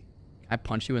slowly. Can I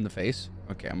punch you in the face?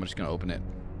 Okay, I'm just gonna open it.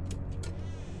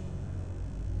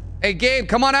 Hey, Gabe,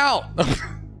 come on out.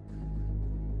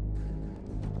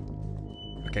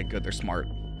 Okay, good. They're smart.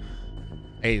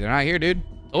 Hey, they're not here, dude.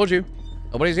 Told you.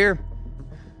 Nobody's here.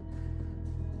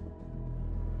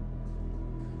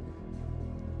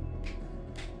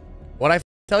 What'd I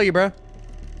tell you, bro?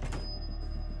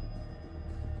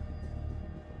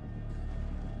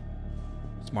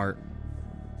 Smart.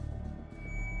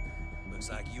 Looks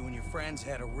like you and your friends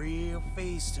had a real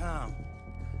FaceTime.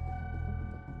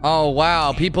 Oh,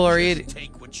 wow. People are Just eating.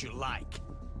 take what you like.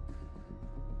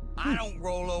 I don't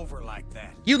roll over like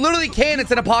that. You literally can.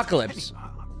 It's an apocalypse.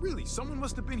 Really, someone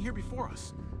must have been here before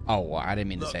us. Oh, well, I didn't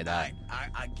mean to Look, say that.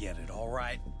 I get it, all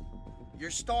right? You're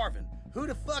starving. Who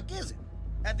the fuck is it?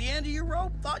 At the end of your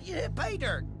rope, thought you hit pay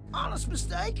dirt. Honest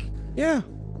mistake. Yeah.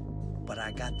 But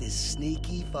I got this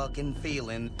sneaky fucking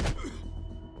feeling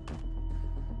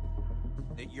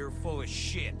that you're full of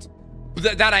shit.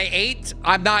 That I ate?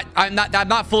 I'm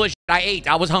not full of shit. I ate.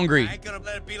 I was hungry. I ain't gonna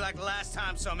let it be like the last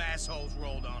time some assholes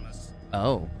rolled on us.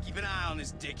 Oh. Keep an eye on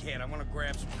this dickhead. I'm gonna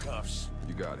grab some cuffs.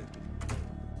 You got it.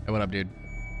 Hey, what up, dude?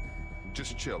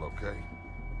 Just chill, okay?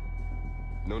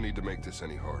 No need to make this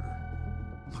any harder.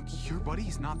 Look, your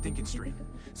buddy's not thinking straight.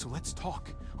 So let's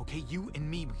talk, okay? You and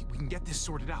me, we can get this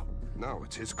sorted out. No,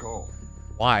 it's his call.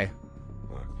 Why?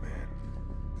 Look, man,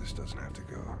 this doesn't have to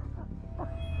go.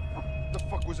 The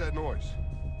fuck was that noise?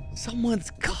 Someone's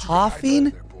coughing?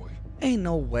 There, boy. Ain't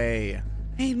no way.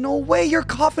 Ain't no way you're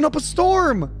coughing up a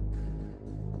storm.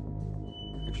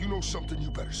 If you know something, you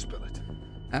better spill it.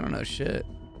 I don't know shit.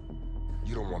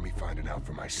 You don't want me finding out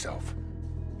for myself.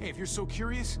 Hey, if you're so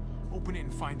curious, open it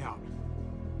and find out.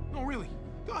 No, really.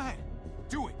 Go ahead.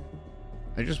 Do it.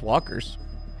 They're just walkers.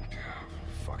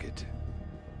 Fuck it.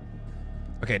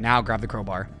 Okay, now grab the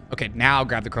crowbar. Okay, now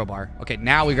grab the crowbar. Okay,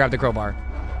 now we grab the crowbar.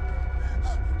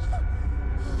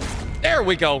 There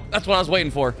we go. That's what I was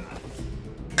waiting for.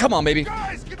 Come on, baby.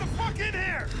 Guys, get the fuck in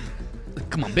here!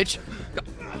 Come on, bitch.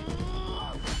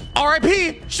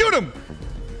 R.I.P. Shoot him.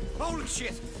 Holy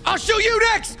shit! I'll shoot you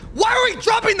next. Why are we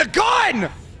dropping the gun?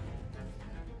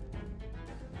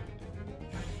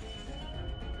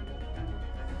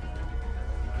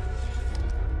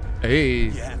 Hey.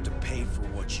 You have to pay for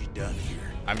what you done here.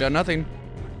 I've done nothing.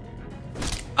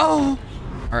 Oh.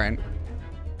 All right.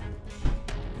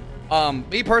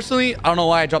 Me personally, I don't know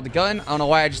why I dropped the gun. I don't know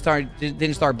why I just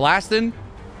didn't start blasting.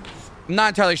 I'm not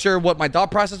entirely sure what my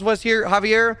thought process was here,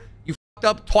 Javier. You fucked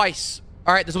up twice.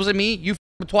 All right, this wasn't me. You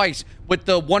fucked up twice with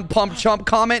the one pump chump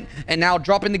comment and now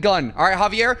dropping the gun. All right,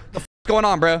 Javier, the fuck's going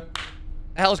on, bro?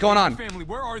 The hell is going on? My family,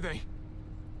 where are they?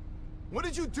 What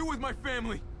did you do with my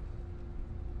family?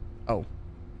 Oh.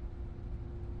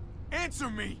 Answer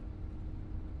me.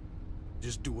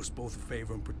 Just do us both a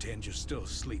favor and pretend you're still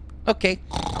asleep. Okay.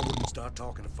 I wouldn't start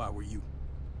talking if I were you.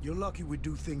 You're lucky we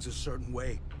do things a certain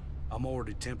way. I'm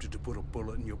already tempted to put a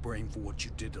bullet in your brain for what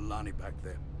you did to Lonnie back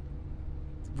there.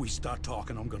 If we start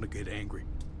talking, I'm gonna get angry.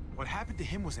 What happened to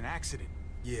him was an accident.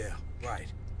 Yeah,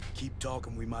 right. Keep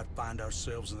talking, we might find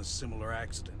ourselves in a similar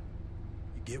accident.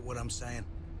 You get what I'm saying?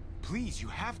 Please, you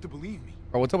have to believe me.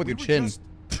 Bro, what's up with your chin?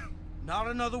 Not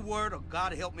another word, or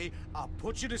God help me, I'll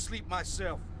put you to sleep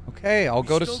myself. Okay, I'll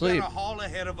go to sleep. We still got a haul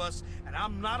ahead of us, and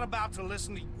I'm not about to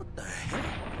listen to you. What the hell?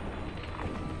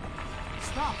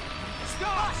 Stop!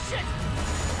 Stop! Oh, shit!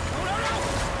 No, no, no!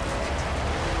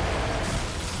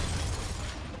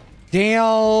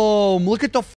 Damn, look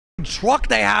at the truck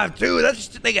they have, too. That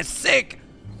thing is sick.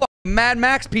 Mad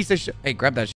Max piece of shit. Hey,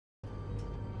 grab that shit.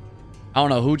 I don't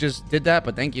know who just did that,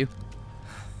 but thank you.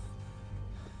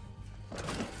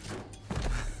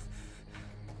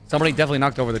 Somebody definitely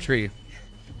knocked over the tree.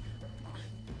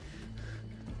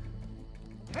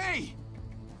 Hey!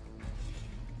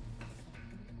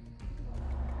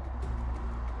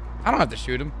 I don't have to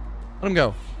shoot him. Let him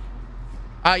go.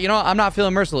 You know, I'm not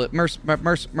feeling merciless.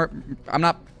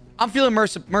 I'm feeling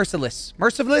merciless.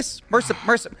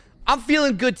 I'm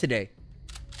feeling good today.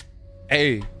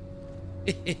 Hey.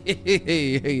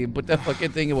 Hey, put that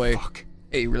fucking thing away. Fuck.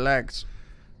 Hey, relax.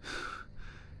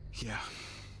 Yeah.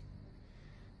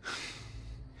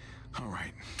 All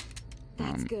right.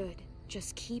 That's good.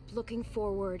 Just keep looking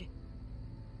forward.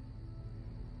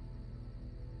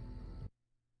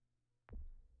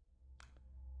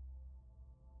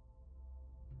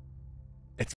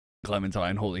 It's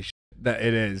Clementine. Holy shit. That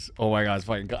it is. Oh my god, it's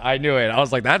fucking. I knew it. I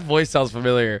was like, that voice sounds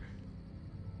familiar.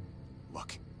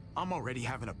 Look, I'm already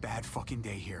having a bad fucking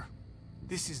day here.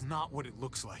 This is not what it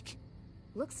looks like.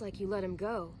 Looks like you let him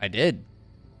go. I did.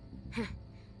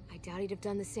 I doubt he'd have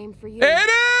done the same for you. It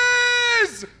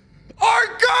is our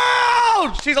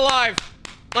girl. She's alive.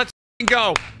 Let's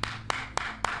go.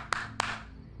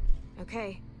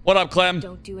 Okay. What up, Clem?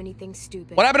 Don't do anything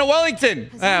stupid. What happened to Wellington?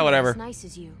 Whatever. As nice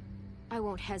as you, I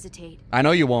won't hesitate. I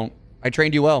know you won't. I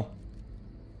trained you well.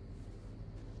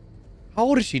 How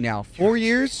old is she now? 4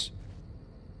 years?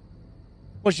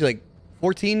 What's she like?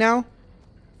 14 now?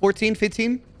 14,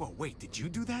 15? Whoa, wait, did you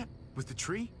do that? With the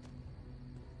tree?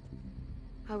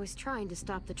 I was trying to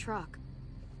stop the truck.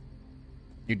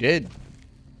 You did.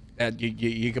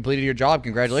 You completed your job.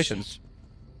 Congratulations.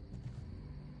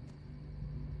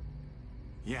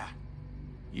 Yeah.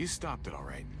 You stopped it all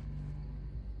right.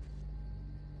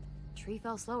 Tree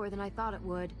fell slower than I thought it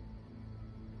would.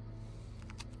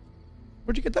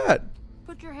 Where'd you get that?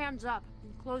 Put your hands up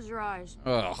and close your eyes.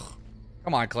 Ugh.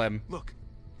 Come on, Clem. Look,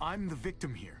 I'm the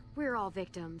victim here. We're all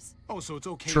victims. Oh, so it's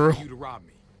okay True. for you to rob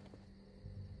me.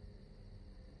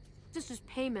 This is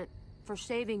payment for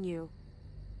saving you.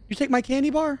 You take my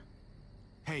candy bar?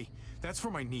 Hey, that's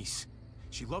for my niece.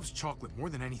 She loves chocolate more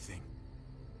than anything.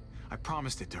 I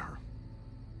promised it to her.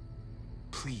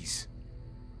 Please.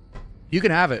 You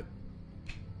can have it.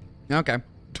 Okay.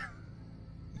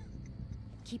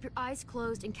 Keep your eyes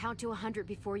closed and count to 100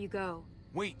 before you go.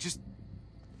 Wait, just...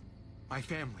 My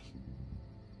family.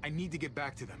 I need to get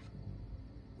back to them.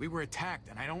 We were attacked,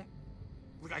 and I don't...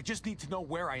 Look, I just need to know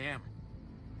where I am.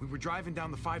 We were driving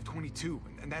down the 522,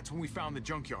 and that's when we found the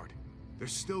junkyard. They're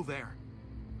still there.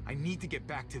 I need to get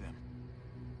back to them.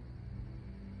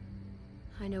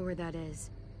 I know where that is.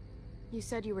 You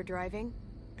said you were driving?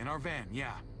 In our van,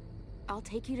 yeah. I'll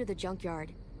take you to the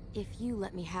junkyard, if you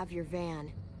let me have your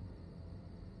van.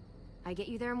 I get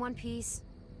you there in one piece,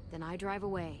 then I drive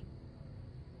away.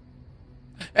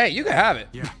 Hey, you can have it.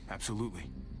 Yeah, absolutely.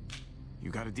 You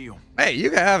got a deal. Hey,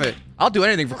 you can have it. I'll do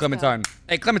anything for Clementine.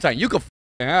 Hey, Clementine, you can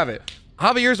have it.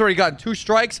 Javier's already gotten 2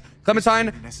 strikes.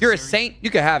 Clementine, you're a saint. You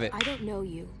can have it. I don't know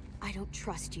you. I don't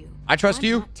trust you. I trust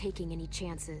you? I'm not taking any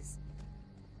chances.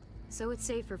 So it's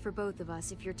safer for both of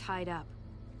us if you're tied up.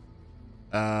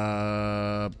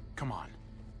 Come on.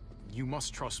 You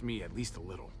must trust me at least a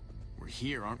little. We're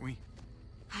here, aren't we?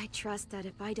 I trust that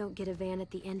if I don't get a van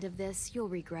at the end of this, you'll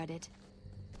regret it.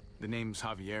 The name's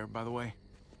Javier, by the way.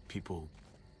 People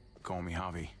call me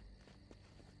Javi.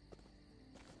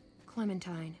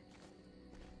 Clementine.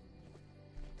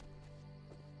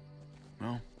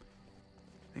 Well,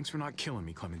 thanks for not killing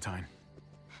me, Clementine.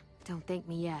 Don't thank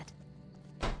me yet.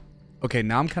 Okay,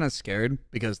 now I'm kind of scared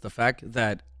because the fact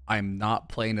that I'm not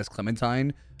playing as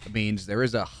Clementine means there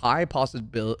is a high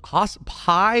possibility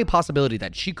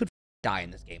that she could die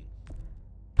in this game.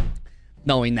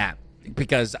 Knowing that,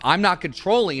 because I'm not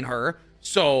controlling her,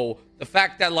 so the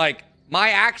fact that like my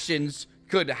actions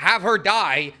could have her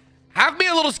die have me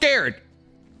a little scared.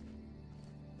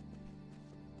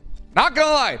 Not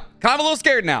gonna lie, kind of a little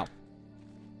scared now.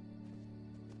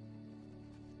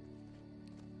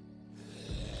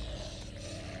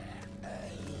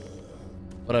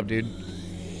 What up, dude?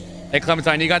 Hey,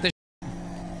 Clementine, you got this?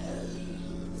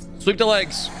 Sweep the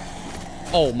legs.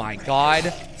 Oh my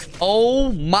god.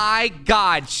 Oh my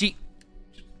god. She...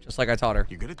 Just like I taught her.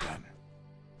 You're good at that.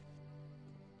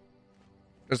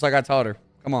 Just like I taught her.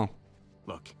 Come on.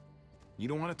 Look, you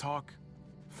don't want to talk?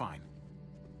 Fine.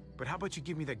 But how about you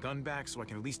give me that gun back so I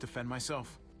can at least defend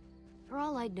myself? For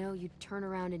all I'd know, you'd turn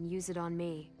around and use it on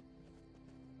me.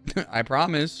 I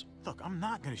promise. Look, I'm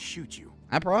not gonna shoot you.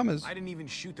 I promise. I didn't even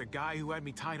shoot the guy who had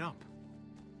me tied up.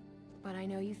 But I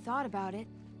know you thought about it.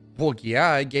 Well,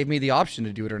 yeah, it gave me the option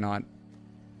to do it or not.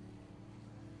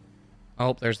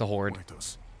 Oh, there's the horde.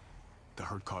 Muertos. The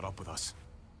herd caught up with us.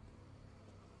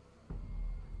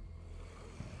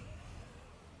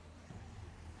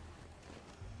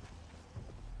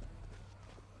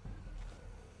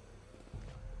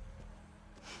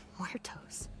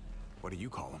 Muertos. What do you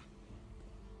call them?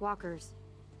 Walkers.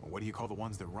 Well, what do you call the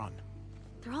ones that run?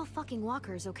 They're all fucking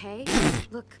walkers, okay?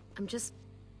 Look, I'm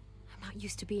not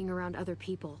used to being around other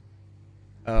people.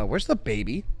 Where's the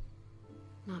baby?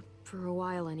 Not for a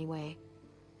while, anyway.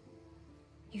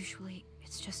 Usually,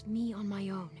 it's just me on my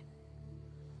own.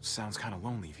 Sounds kind of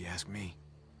lonely if you ask me.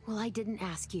 Well, I didn't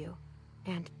ask you.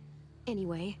 And,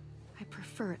 anyway, I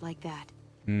prefer it like that.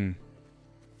 Hmm.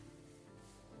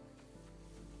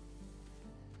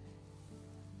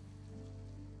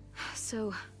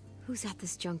 So, who's at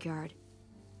this junkyard?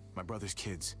 My brother's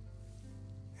kids.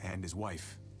 And his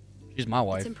wife. She's my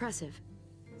wife. It's impressive,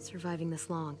 surviving this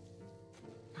long.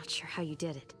 Not sure how you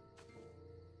did it.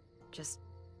 Just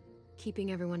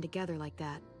keeping everyone together like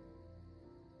that.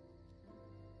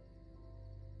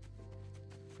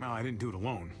 No, I didn't do it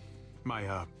alone.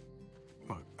 My,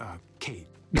 Kate.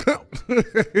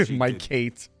 My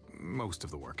Kate. Most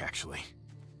of the work, actually.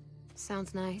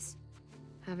 Sounds nice.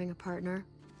 Having a partner.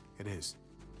 It is.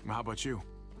 Well, how about you?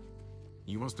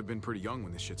 You must have been pretty young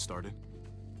when this shit started.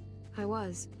 I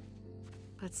was.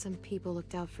 But some people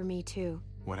looked out for me, too.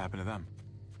 What happened to them?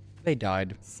 They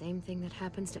died. Same thing that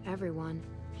happens to everyone.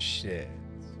 Shit.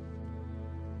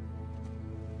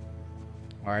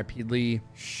 R.I.P. Lee.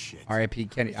 Shit. R.I.P.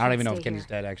 Kenny. We I don't can't even know if stay Kenny's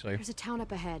here. dead, actually. There's a town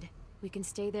up ahead. We can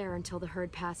stay there until the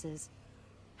herd passes.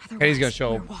 Kenny's gonna Otherwise,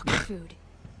 show we're up. walking food.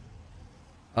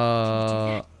 Can you do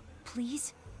that,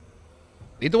 please?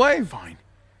 Lead the way. Fine.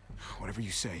 Whatever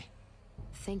you say.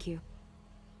 Thank you.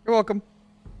 You're welcome.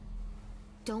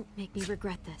 Don't make me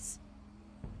regret this.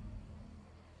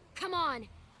 Come on.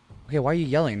 Okay, why are you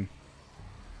yelling?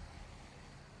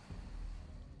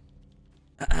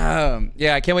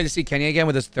 Yeah, I can't wait to see Kenny again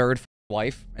with his third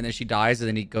wife, and then she dies, and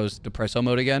then he goes depresso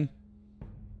mode again.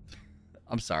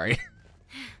 I'm sorry.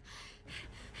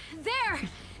 There.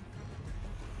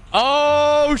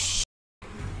 Oh,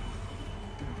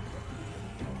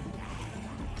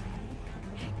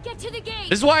 Get to the gate.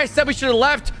 This is why I said we should have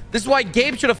left. This is why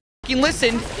Gabe should have fucking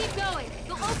listened. Keep going.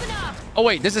 You'll open up. Oh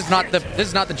wait, this is not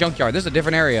the junkyard. This is a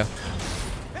different area.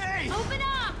 Hey. Open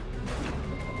up.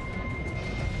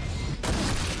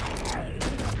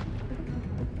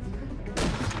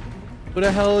 Who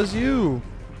the hell is you?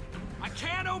 I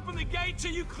can't open the gate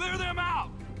till you clear them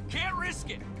out. Can't risk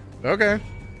it. Okay.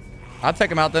 I'll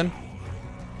take him out then.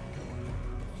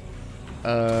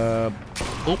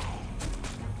 Boop.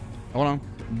 Hold on.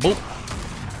 Boop.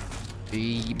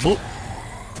 Boop.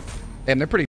 Damn, they're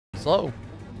pretty slow.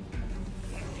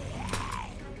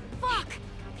 Fuck.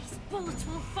 These bullets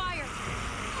won't fire.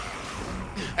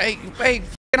 Hey, f***ing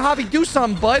Javi, do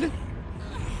something, bud.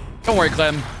 Don't worry,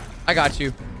 Clem. I got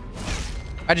you.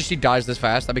 Imagine she dies this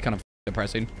fast. That'd be kind of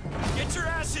depressing. Get your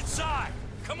ass inside.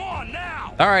 Come on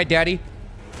now. All right, Daddy.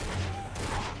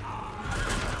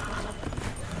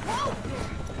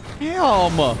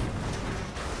 Damn.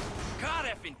 God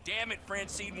effing damn it,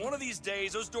 Francine. One of these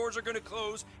days, those doors are gonna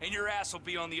close and your ass will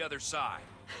be on the other side.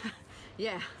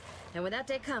 Yeah, and when that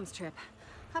day comes, Trip,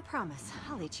 I promise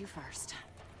I'll eat you first.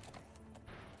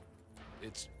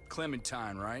 It's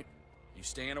Clementine, right? You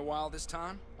staying a while this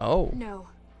time? Oh. No.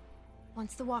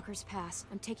 Once the walkers pass,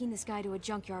 I'm taking this guy to a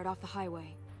junkyard off the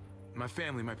highway. My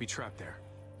family might be trapped there,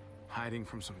 hiding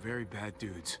from some very bad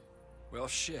dudes. Well,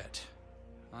 shit.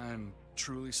 I'm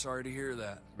truly sorry to hear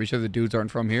that. Are we sure the dudes aren't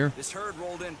from here? This herd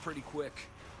rolled in pretty quick.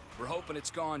 We're hoping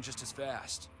it's gone just as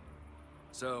fast.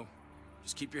 So,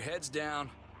 just keep your heads down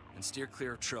and steer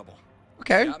clear of trouble.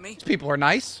 Okay. Got me? These people are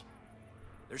nice.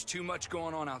 There's too much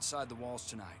going on outside the walls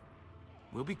tonight.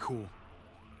 We'll be cool.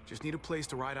 Just need a place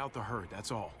to ride out the herd,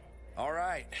 that's all. All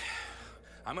right.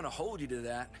 I'm gonna hold you to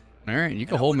that. All right, you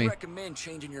can And hold I me. would recommend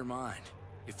changing your mind.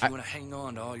 If you want to hang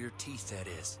on to all your teeth, that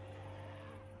is.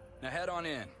 Now head on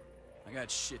in. I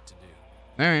got shit to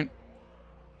do. All right.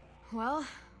 Well,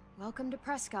 welcome to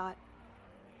Prescott.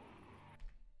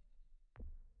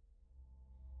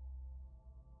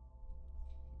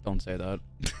 Don't say that.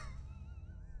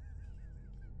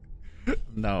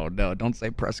 No, don't say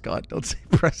Prescott. Don't say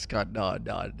Prescott. No.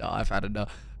 I've had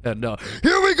enough. No.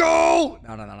 Here we go.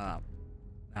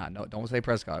 No, don't say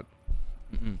Prescott.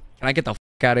 Can I get the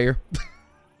out of here?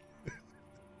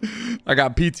 I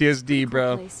got PTSD,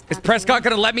 bro. Is Prescott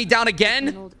gonna let me down again?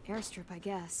 An old airstrip, I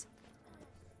guess.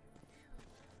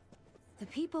 The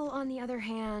people, on the other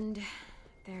hand,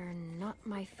 they're not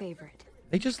my favorite.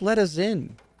 They just let us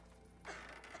in.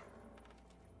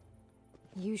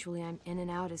 Usually I'm in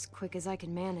and out as quick as I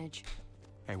can manage.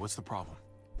 Hey, what's the problem?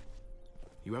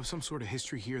 You have some sort of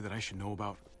history here that I should know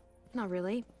about? Not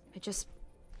really.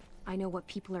 I know what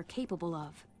people are capable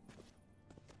of.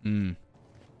 You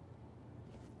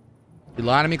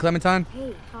lying to me, Clementine?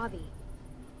 Hey, Javi.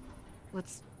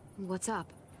 What's up?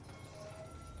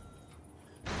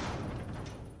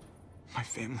 My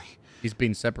family. He's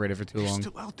been separated for too They're long.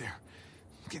 still out there.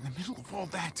 In the middle of all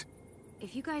that.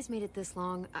 If you guys made it this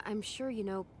long, I'm sure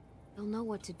they'll know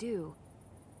what to do.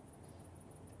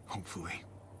 Hopefully.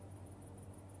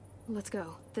 Let's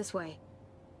go. This way.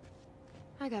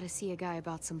 I gotta see a guy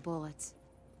about some bullets.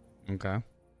 Okay.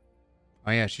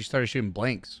 Oh yeah, she started shooting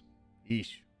blanks.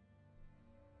 Yeesh.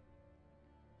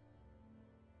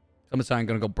 Clementine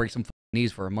gonna go break some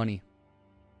knees for her money.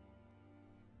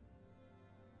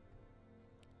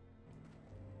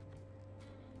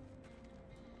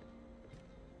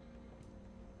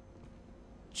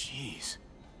 Jeez.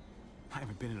 I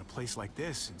haven't been in a place like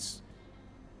this since...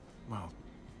 Well,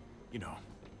 you know.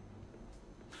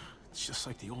 It's just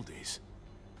like the old days.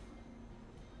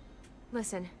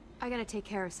 Listen, I gotta take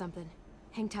care of something.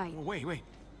 Hang tight. Well, wait.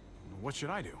 What should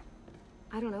I do?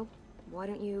 I don't know. Why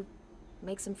don't you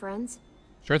make some friends?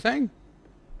 Sure thing.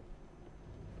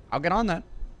 I'll get on that.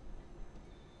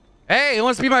 Hey, who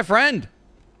wants to be my friend?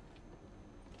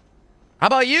 How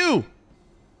about you?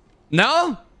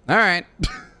 No? All right.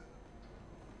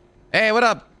 Hey, what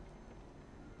up?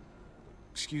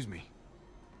 Excuse me.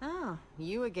 Oh,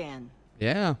 you again.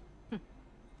 Yeah.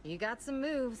 You got some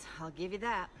moves, I'll give you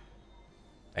that.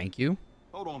 Thank you.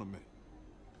 Hold on a minute.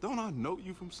 Don't I know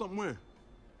you from somewhere?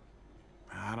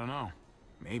 I don't know.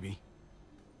 Maybe.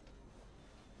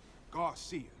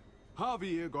 Garcia.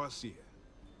 Javier Garcia.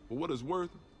 For what it's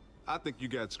worth, I think you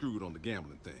got screwed on the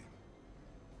gambling thing.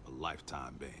 A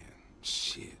lifetime ban.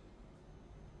 Shit.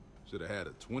 Should have had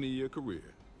a 20-year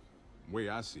career. The way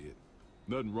I see it,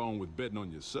 nothing wrong with betting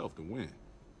on yourself to win.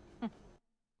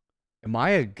 Am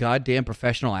I a goddamn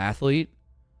professional athlete?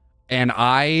 And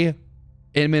I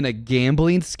am in a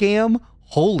gambling scam?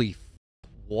 Holy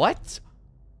what?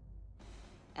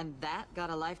 And that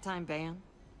got a lifetime ban?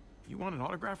 You want an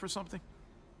autograph or something?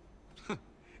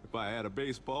 If I had a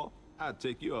baseball, I'd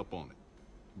take you up on it.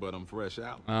 But I'm fresh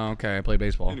out. Oh, okay. I play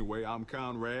baseball. Anyway, I'm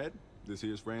Conrad. This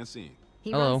here's Francine.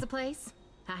 He Hello. runs the place?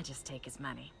 I just take his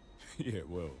money. Yeah,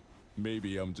 well,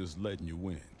 maybe I'm just letting you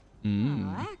win.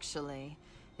 Oh, actually,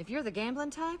 if you're the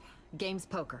gambling type, game's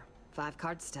poker.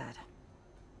 5-card stud.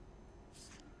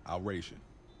 I'll race you.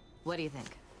 What do you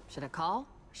think? Should I call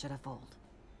or should I fold?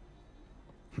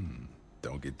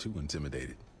 Don't get too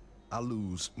intimidated. I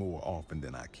lose more often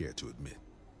than I care to admit.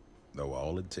 Though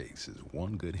all it takes is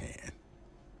one good hand.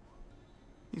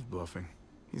 He's bluffing.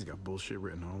 He's got bullshit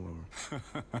written all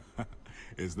over.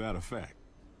 Is that a fact?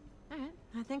 All right,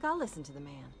 I think I'll listen to the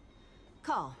man.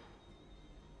 Call.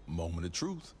 Moment of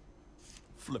truth.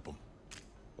 Flip 'em.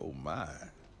 Oh my.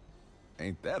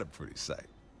 Ain't that a pretty sight?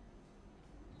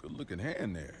 Good looking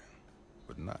hand there,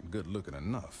 but not good looking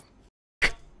enough.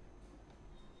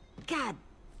 God.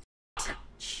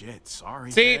 Shit,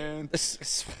 sorry. See, Man.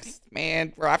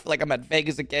 man, bro, I feel like I'm at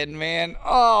Vegas again, man.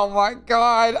 Oh my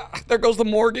God, there goes the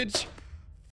mortgage.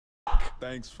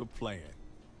 Thanks for playing.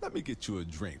 Let me get you a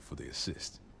drink for the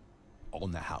assist. On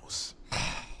the house. All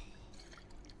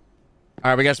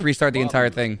right, we got to restart the entire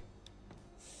thing.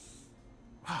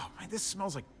 Oh, man, this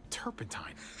smells like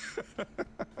turpentine.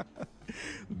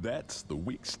 That's the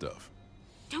weak stuff.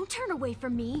 Don't turn away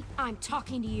from me. I'm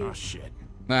talking to you. Oh, shit.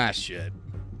 Ah, shit.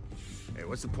 Hey,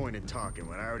 what's the point in talking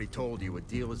when I already told you a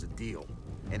deal is a deal?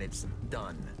 And it's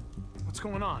done. What's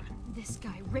going on? This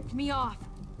guy ripped me off.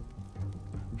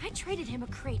 I traded him a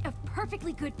crate of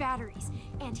perfectly good batteries,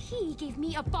 and he gave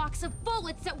me a box of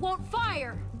bullets that won't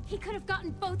fire. He could have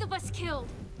gotten both of us killed.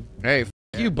 Hey,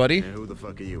 you, buddy. Yeah, who the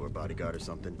fuck are you, her bodyguard or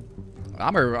something?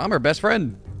 I'm her best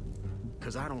friend.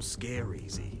 Cause I don't scare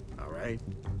easy, all right?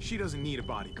 She doesn't need a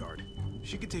bodyguard.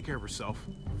 She can take care of herself.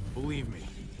 Believe me.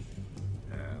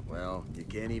 Well, you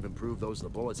can't even prove those are the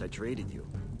bullets I traded you.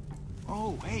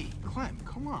 Oh, hey, Clem,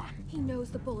 come on. He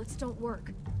knows the bullets don't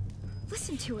work.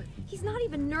 Listen to it. He's not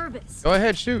even nervous. Go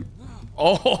ahead, shoot.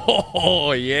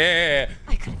 Oh, yeah.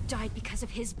 I could have died because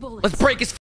of his bullets. Let's break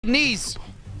his knees.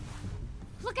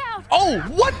 Look out! Oh,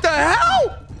 what the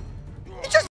hell? He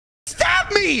just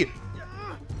stabbed me.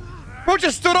 Bro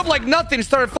just stood up like nothing and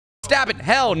started stabbing.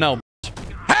 Hell no.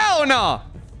 Hell no.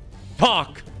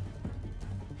 Talk.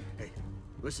 Hey,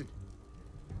 listen.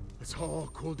 Let's all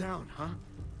cool down, huh?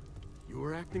 You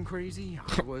were acting crazy.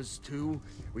 I was too.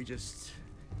 We just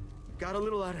got a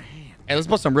little out of hand. Hey, let's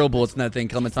put some real bullets in that thing,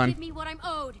 Give Clementine. me what I'm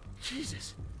owed.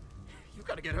 Jesus. You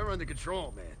gotta get her under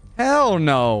control, man. Hell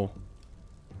no.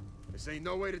 This ain't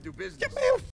no way to do business.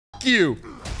 Man, fuck you.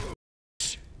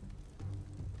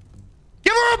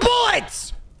 Give her a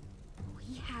bullet.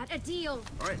 We had a deal.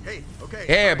 All right, hey, okay.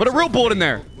 Yeah, all right, put a real so bullet in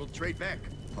there. We'll trade back.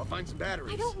 I'll find some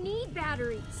batteries. I don't need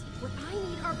batteries. What I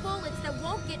need are bullets that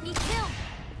won't get me killed.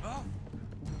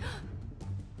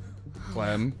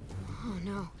 Clem. Oh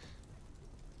no.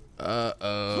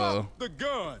 Uh-oh. The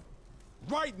gun.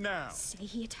 Right now. Say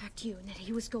he attacked you and that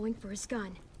he was going for his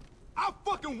gun. I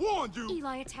fucking warned you.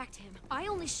 Eli attacked him. I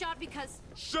only shot because...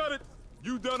 Shut it.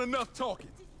 You done enough talking.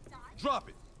 Drop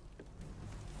it.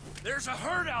 There's a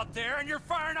herd out there, and you're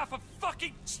firing off a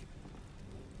fucking...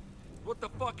 What the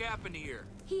fuck happened here?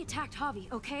 He attacked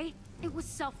Javi, okay? It was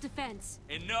self-defense.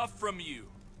 Enough from you.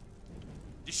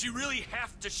 Did she really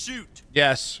have to shoot?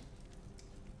 Yes.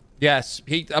 Yes.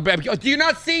 He. Do you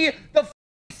not see the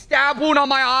stab wound on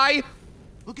my eye?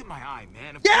 Look at my eye,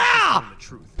 man. Of Yeah! course she's telling the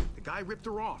truth. The guy ripped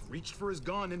her off, reached for his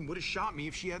gun, and would have shot me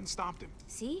if she hadn't stopped him.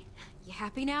 See? You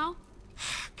happy now?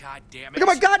 God damn it. Look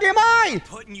at my goddamn eye!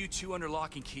 Putting you two under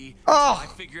lock and key Oh.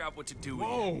 until I figure out what to do with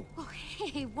you. Oh,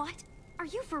 hey, what? Are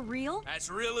you for real? As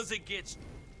real as it gets.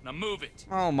 Now move it.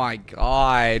 Oh my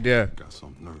god. Got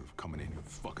some nerve coming in here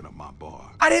fucking up my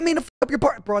bar. I didn't mean to f up your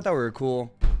part. Bro, I thought we were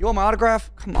cool. You want my autograph?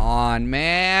 Come on,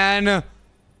 man. I'd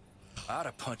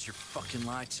have punched your fucking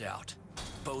lights out.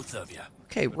 Both of you.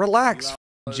 Okay, relax,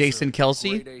 Jason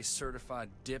Kelsey. Grade A certified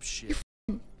dipshit.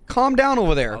 Calm down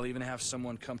over there. I'll even have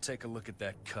someone come take a look at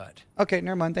that cut. Okay,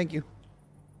 never mind. Thank you.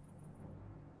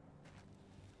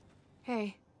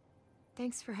 Hey,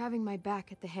 thanks for having my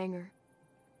back at the hangar.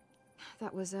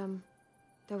 That was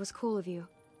cool of you.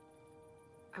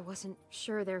 I wasn't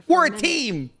sure there for We're a a minute.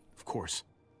 team. Of course.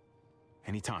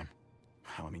 Anytime.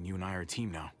 Hell, I mean, you and I are a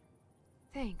team now.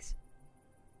 Thanks.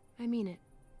 I mean it.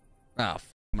 Ah,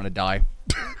 I'm gonna die.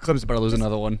 Clem's about to lose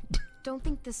another one. Don't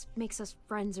think this makes us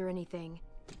friends or anything.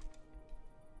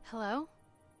 Hello?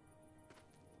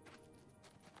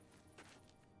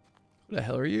 Who the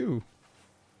hell are you?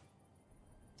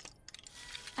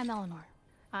 I'm Eleanor.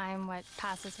 I'm what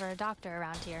passes for a doctor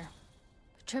around here.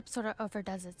 The trip sort of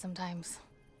overdoes it sometimes.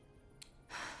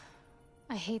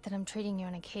 I hate that I'm treating you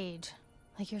in a cage,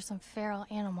 like you're some feral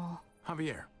animal.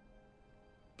 Javier.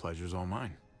 Pleasure's all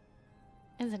mine.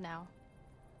 Is it now?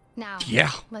 Now.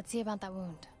 Yeah. Let's see about that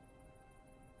wound.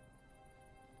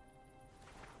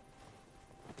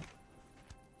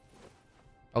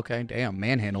 Okay, damn,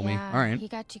 manhandle me. Yeah, All right. he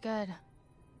got you good.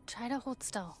 Try to hold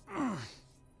still.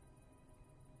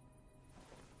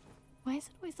 Why is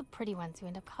it always the pretty ones who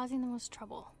end up causing the most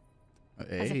trouble?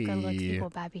 As if good looks Hey. equal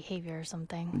bad behavior or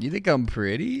something. You think I'm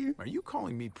pretty? Are you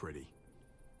calling me pretty?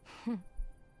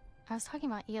 I was talking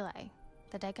about Eli,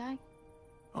 the dead guy.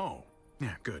 Oh,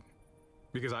 yeah, good.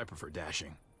 Because I prefer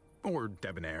dashing. Or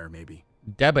debonair, maybe.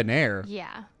 Debonair.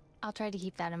 Yeah, I'll try to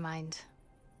keep that in mind.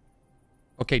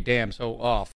 Okay, damn.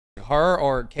 So, her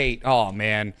or Kate? Oh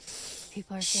man.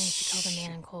 People are saying she killed a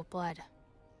man in cold blood.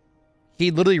 He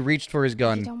literally reached for his If you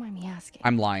gun. don't mind me asking.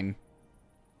 I'm lying.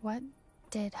 What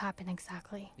did happen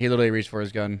exactly? He literally reached for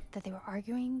his gun. That they were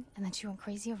arguing and then she went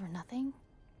crazy over nothing?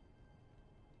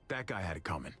 That guy had it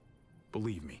coming.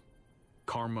 Believe me.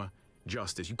 Karma,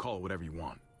 justice, you call it whatever you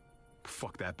want.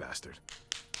 Fuck that bastard.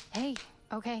 Hey,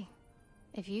 okay.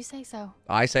 If you say so.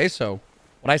 I say so.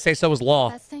 What I say so is law.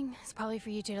 Best thing is probably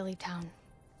for you two to leave town.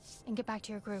 and get back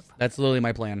to your group. That's literally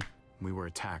my plan. We were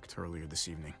attacked earlier this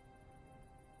evening.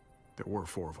 There were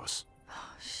 4 of us.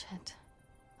 Oh, shit.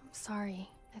 I'm sorry.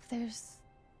 If there's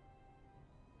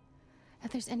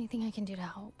anything I can do to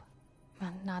help.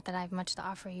 Well, not that I have much to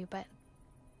offer you, but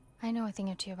I know a thing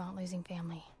or two about losing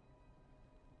family.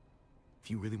 If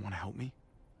you really want to help me,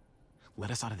 let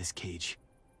us out of this cage.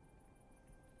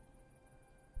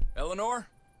 Eleanor?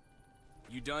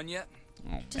 You done yet?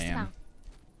 Oh, Just man. about.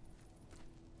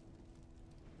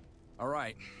 All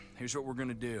right, here's what we're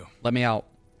gonna do. Let me out.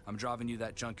 I'm driving you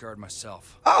that junkyard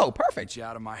myself. Oh, perfect. Get you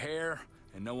out of my hair,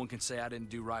 and no one can say I didn't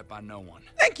do right by no one.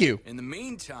 Thank you. In the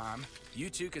meantime, you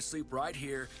two can sleep right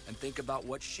here and think about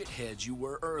what shitheads you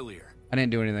were earlier. I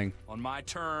didn't do anything. On my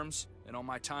terms and on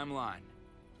my timeline.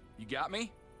 You got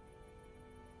me?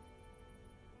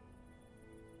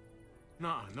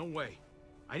 Nah, no way.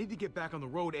 I need to get back on the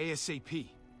road ASAP.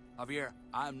 Javier,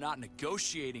 I'm not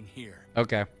negotiating here.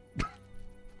 Okay.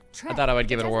 Trip, I thought I would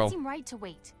give it a whirl. doesn't seem right to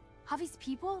wait. Javi's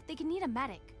people, they could need a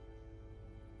medic.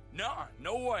 Nah,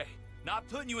 no way. Not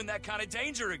putting you in that kind of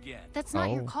danger again. That's not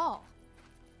your Oh. call.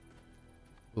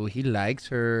 Oh, he likes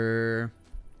her.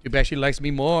 Too bad she likes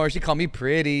me more. She called me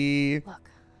pretty. Look,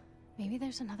 maybe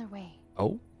there's another way.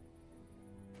 Oh?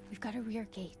 We've got a rear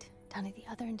gate down at the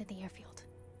other end of the airfield.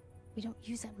 We don't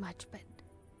use it much, but,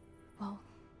 well,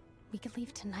 we could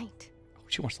leave tonight. Oh,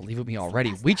 she wants to leave with me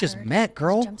already. As We the just herd met,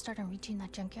 girl. Jumpstart on reaching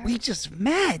that junkyard. We just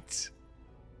met.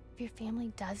 If your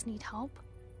family does need help,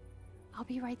 I'll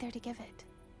be right there to give it.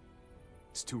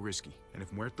 It's too risky. And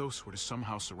if Muertos were to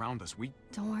somehow surround us, we...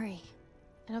 Don't worry.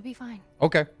 It'll be fine.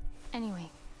 Okay.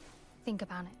 Anyway, think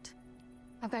about it.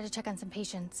 I've got to check on some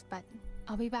patients, but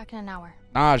I'll be back in an hour.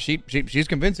 Nah, she's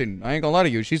convincing. I ain't gonna lie to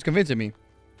you. She's convincing me.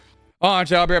 I'll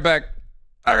be right back.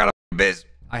 I got a biz.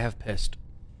 I have pissed.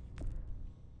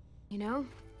 You know,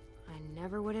 I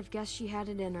never would have guessed she had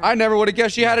it in her. I never would have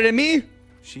guessed she had it in me.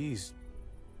 She's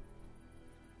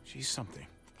something.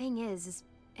 The thing is,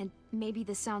 and maybe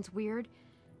this sounds weird,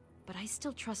 but I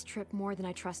still trust Tripp more than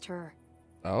I trust her.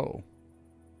 Oh.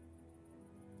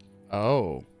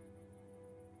 Oh.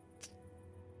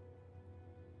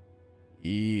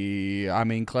 Yeah, I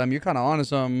mean, Clem, you're kind of onto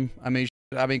something. I mean,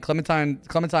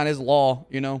 Clementine is law,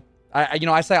 you know.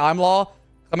 I say I'm law.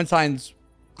 Clementine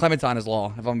is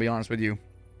law, if I'm gonna be honest with you.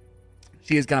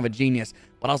 She is kind of a genius,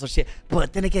 but also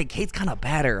but then again, Kate's kind of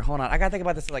badder. Hold on, I gotta think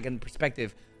about this like in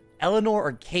perspective. Eleanor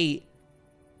or Kate?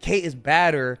 Kate is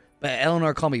badder, but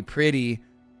Eleanor called me pretty.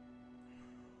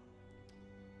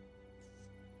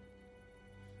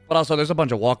 But also, there's a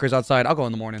bunch of walkers outside. I'll go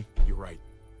in the morning. You're right.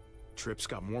 Tripp's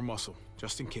got more muscle,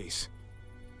 just in case.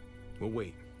 We'll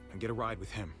wait and get a ride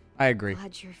with him. I agree.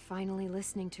 Glad you're finally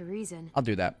listening to reason. I'll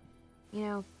do that. You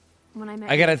know, when I met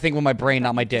I gotta you, think with my brain, I not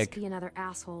thought my you'd just dick. be another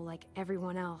asshole like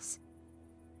everyone else.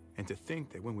 And to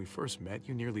think that when we first met,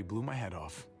 you nearly blew my head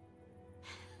off.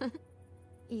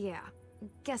 Yeah,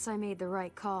 guess I made the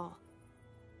right call.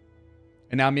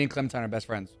 And now me and Clementine are best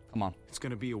friends. Come on. It's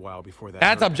gonna be a while before that.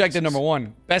 That's hurt objective passes. number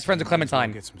 1. Best friends with Might as well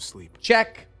Clementine. Get some sleep.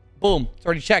 Check. Boom. It's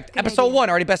already checked. Good Episode idea. 1,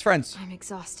 already best friends. I'm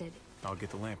exhausted. I'll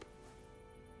get the lamp.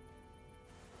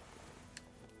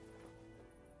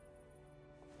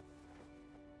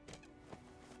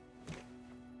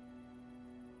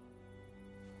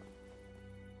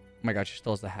 Oh my god, she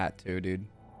still has the hat too, dude.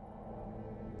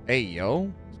 Hey,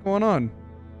 yo. What's going on?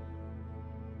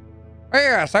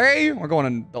 Hey, I say. We're going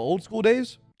in the old school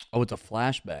days. Oh, it's a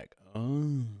flashback.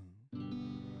 Oh.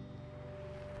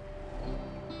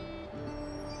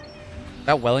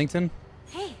 That Wellington?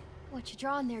 Hey, what you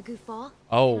drawing there, goofball?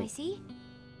 Oh. Can I see?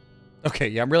 Okay,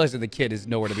 yeah, I'm realizing the kid is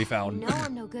nowhere to be found. I know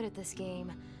I'm no good at this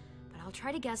game, but I'll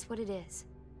try to guess what it is.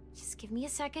 Just give me a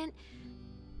second.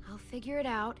 I'll figure it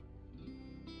out.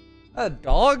 A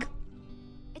dog?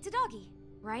 It's a doggy,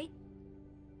 right?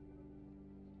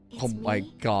 Oh my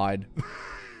god.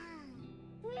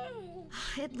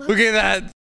 It looks Look at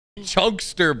that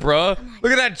chunkster, bruh.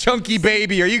 Look at that chunky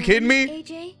baby. Are you kidding me?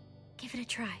 AJ, give it a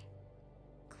try.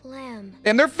 Clem.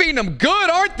 Damn, they're feeding them good,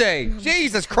 aren't they?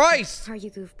 Jesus Christ. Are you,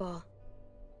 goofball?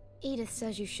 Edith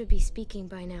says you should be speaking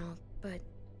by now, but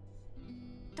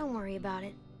don't worry about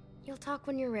it. You'll talk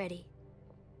when you're ready.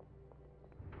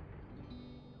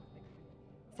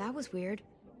 That was weird.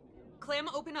 Clem,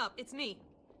 open up. It's me.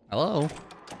 Hello.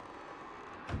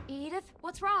 Edith,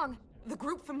 what's wrong? The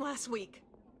group from last week.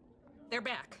 They're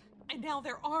back. And now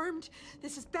they're armed.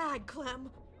 This is bad, Clem.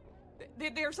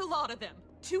 There's a lot of them.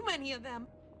 Too many of them.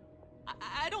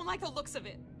 I don't like the looks of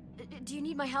it. Do you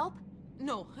need my help?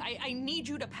 No, I need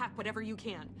you to pack whatever you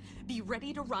can. Be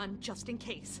ready to run just in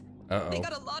case. Uh-oh. They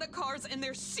got a lot of cars and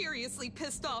they're seriously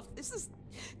pissed off. This is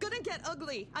gonna get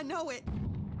ugly. I know it.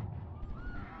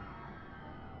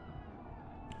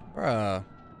 Bruh.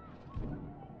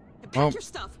 Pack Well, your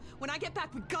stuff. When I get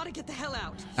back, we gotta get the hell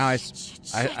out. now I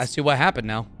see what happened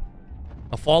now.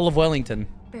 A fall of Wellington.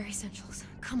 Bare essentials.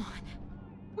 Come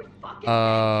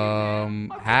on.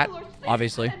 Hat,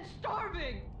 obviously.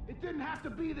 Starving. It didn't have to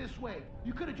be this way.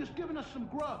 You could have just given us some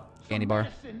grub. Candy bar.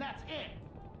 Medicine, that's it.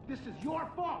 This is your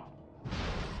fault.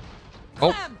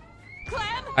 Oh.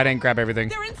 Clem! I didn't grab everything.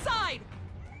 They're inside.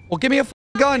 Well, give me a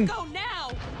gun. Go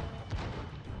now.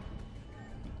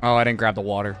 Oh, I didn't grab the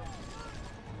water.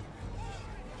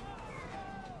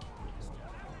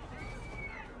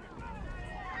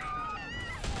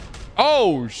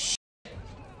 Oh, shit.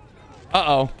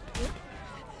 Uh-oh.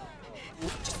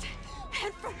 Just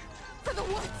head for the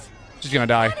woods. She's gonna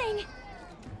die. Running.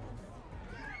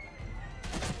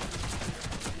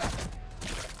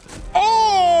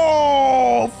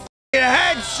 Oh,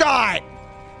 headshot.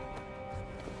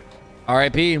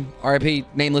 R.I.P. R.I.P.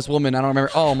 Nameless woman. I don't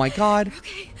remember. Oh, my God.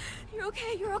 You're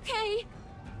okay. You're okay.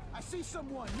 I see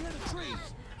someone near the trees.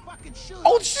 Fucking shoot.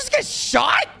 Oh, did she just get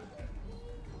shot?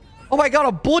 Oh, my God.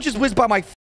 A bullet just whizzed by my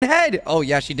head. Oh,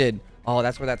 yeah, she did. Oh,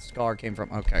 that's where that scar came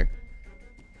from. Okay.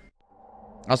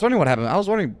 I was wondering what happened. I was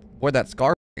wondering where that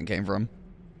scar came from.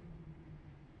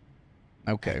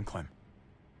 Okay. Hey, Clem,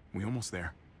 we almost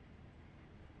there.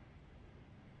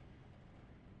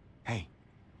 Hey,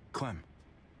 Clem.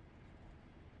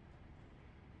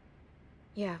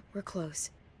 Yeah, we're close.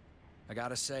 I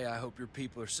gotta say, I hope your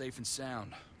people are safe and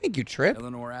sound. Thank you, Trip.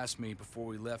 Eleanor asked me before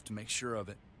we left to make sure of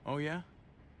it. Oh, yeah?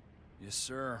 Yes,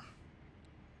 sir.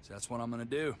 So that's what I'm gonna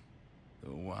do. Though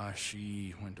why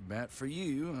she went to bat for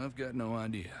you, I've got no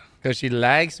idea. Because she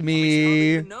likes I me. mean,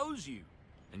 she even knows you,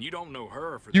 and you don't know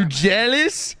her. For You that matter.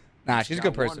 jealous? Nah, she's a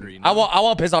good Gotta person. wonder, you I know?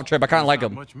 won't piss off Trip. I kind of like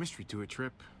There's him. not much mystery to it,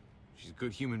 Trip. She's a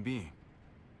good human being.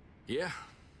 Yeah,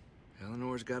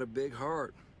 Eleanor's got a big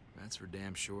heart. That's for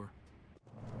damn sure.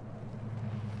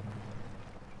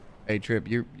 Hey, Trip,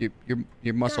 you're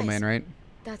muscle Guys. man, right?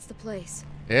 That's the place.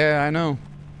 Yeah, I know.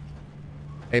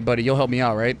 Hey, buddy, you'll help me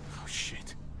out, right? Oh,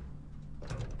 shit.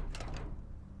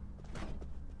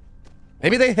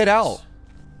 Maybe they hid out.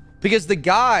 Because the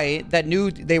guy that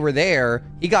knew they were there,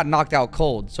 he got knocked out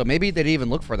cold. So maybe they didn't even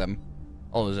look for them.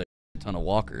 Oh, there's a ton of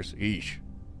walkers. Eesh.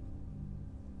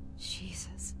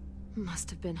 Jesus. Must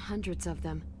have been hundreds of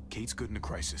them. Kate's good in a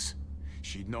crisis.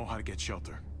 She'd know how to get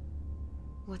shelter.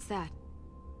 What's that?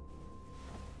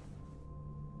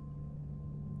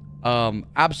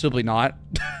 Absolutely not.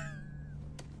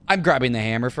 I'm grabbing the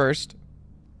hammer first.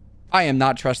 I am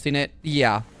not trusting it.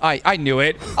 Yeah, I knew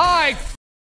it. I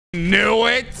knew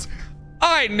it.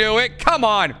 I knew it. Come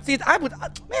on. See, man,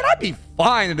 I'd be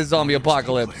fine in the zombie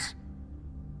apocalypse.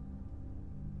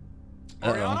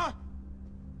 Mariana?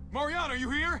 Mariana, are you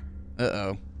here?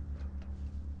 Uh-oh.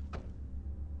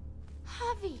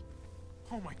 Javi,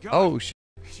 Oh my god. Oh, shit.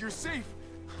 You're safe.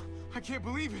 I can't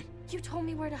believe it. you told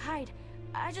me where to hide.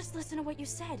 I just listened to what you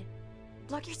said.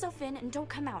 Lock yourself in and don't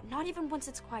come out, not even once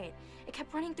it's quiet. It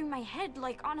kept running through my head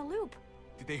like on a loop.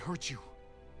 Did they hurt you?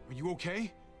 Are you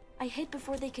okay? I hid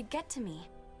before they could get to me.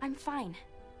 I'm fine.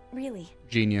 Really.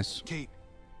 Genius. Kate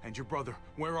and your brother,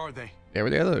 where are they? There were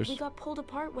the others. We got pulled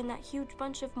apart when that huge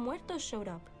bunch of muertos showed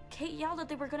up. Kate yelled that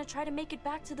they were gonna try to make it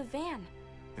back to the van.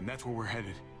 And that's where we're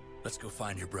headed. Let's go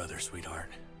find your brother, sweetheart.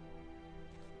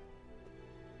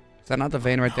 Is that not the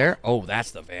van right there? Oh,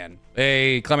 that's the van.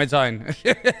 Hey, Clementine.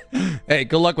 Hey,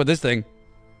 good luck with this thing.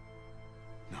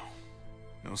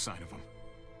 No sign of them.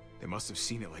 They must have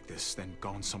seen it like this, then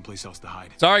gone someplace else to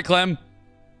hide. Sorry, Clem.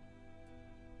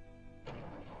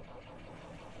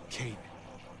 Kate.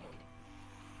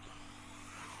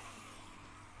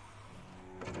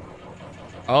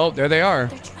 Oh, there they are.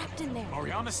 They're trapped in there.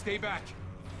 Mariana, stay back.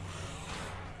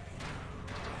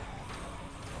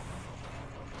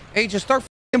 Hey, just start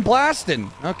f***ing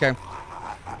blasting. Okay.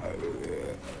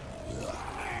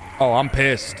 Oh, I'm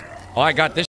pissed. Oh, I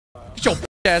got this. Get your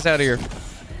ass out of here.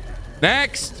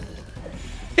 Next.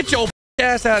 Get your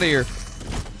ass out of here.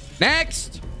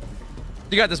 Next.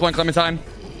 You got this one, Clementine.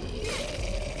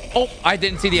 Oh, I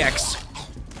didn't see the X.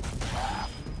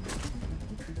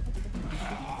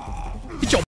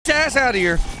 Get your ass out of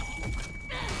here.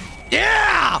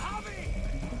 Yeah.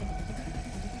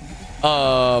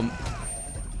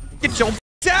 Get your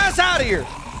ass out of here.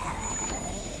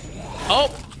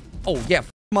 Oh. Oh, yeah. F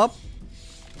him up.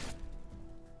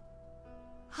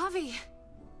 Javi,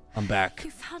 I'm back.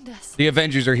 you found us. The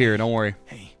Avengers are here. Don't worry.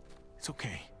 Hey, it's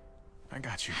okay. I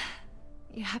got you.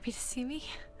 You happy to see me?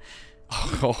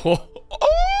 Oh,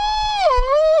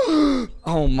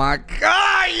 oh my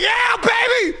God. Yeah,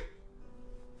 baby.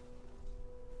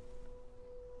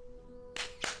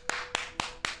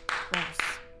 Gross.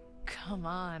 Come Come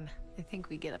on. I think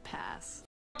we get a pass.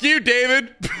 Fuck you,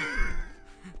 David.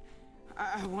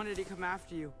 I wanted to come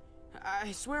after you.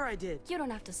 I swear I did. You don't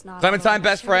have to snot. Clementine,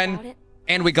 best friend,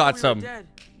 and we got some dead.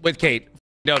 with Kate.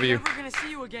 W. I'm never gonna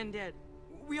see you again, Dad.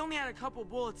 We only had a couple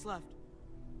bullets left.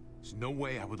 There's no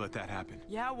way I would let that happen.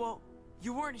 Yeah, well,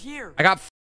 you weren't here. I got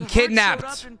The Hart kidnapped. showed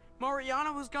up and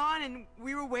Mariana was gone, and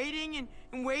we were waiting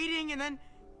and waiting, and then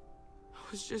I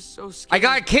was just so scared. I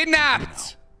got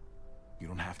kidnapped. You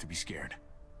don't have to be scared.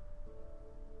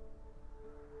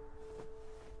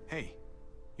 Hey,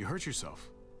 you hurt yourself.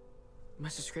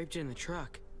 Must have scraped it in the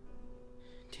truck.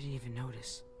 Didn't even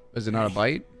notice. Is it not a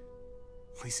bite?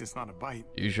 At least it's not a bite.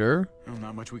 You sure? Well,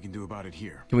 not much we can do about it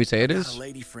here. Can we say it I got is? a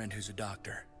lady friend who's a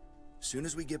doctor. As soon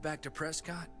as we get back to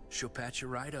Prescott, she'll patch you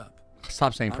right up.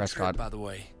 Stop saying I'm Prescott. Trip, by the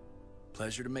way.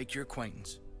 Pleasure to make your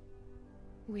acquaintance.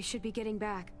 We should be getting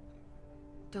back.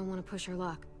 Don't want to push our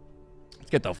luck.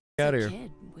 Let's get the f out of here.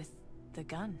 Kid with the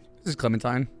gun. This is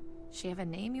Clementine. She have a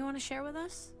name you want to share with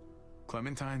us?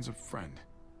 Clementine's a friend.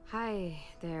 Hi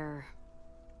there.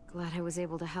 Glad I was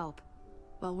able to help.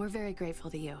 Well, we're very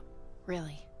grateful to you.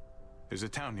 Really. There's a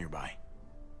town nearby.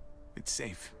 It's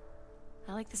safe.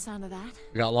 I like the sound of that.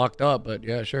 We got locked up, but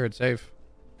yeah, sure, it's safe.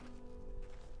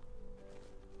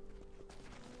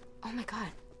 Oh my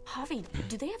god. Javi,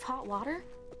 do they have hot water?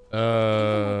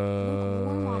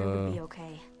 Warm water would be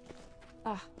okay.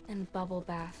 Ugh, and bubble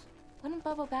bath. Wouldn't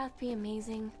bubble bath be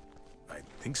amazing? I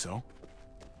think so.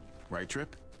 Right,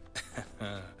 Trip?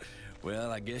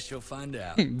 Well, I guess you'll find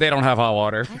out. They don't have hot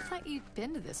water. I thought you'd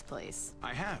been to this place.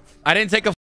 I have. I didn't take a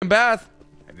f***ing bath.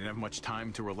 I didn't have much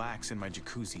time to relax in my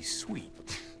jacuzzi suite,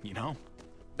 you know?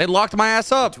 They locked my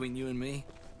ass up. Between you and me,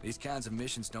 these kinds of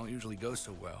missions don't usually go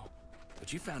so well.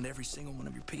 But you found every single one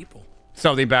of your people.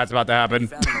 Something bad's about to happen. You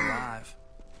found them alive,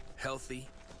 healthy,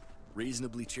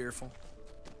 reasonably cheerful.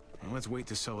 Well, let's wait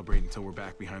to celebrate until we're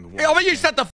back behind the wall. Hey, oh, but you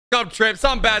shut the f up, Trip.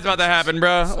 Something bad's about to happen,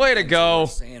 bro. Way to go.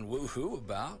 Saying woohoo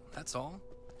about, that's all.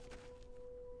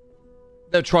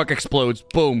 The truck explodes.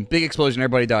 Boom. Big explosion.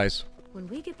 Everybody dies. When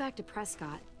we get back to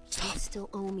Prescott, you still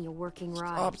owe me a working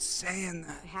ride. Stop saying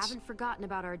that. I haven't forgotten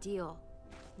about our deal.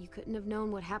 You couldn't have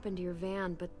known what happened to your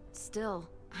van, but still,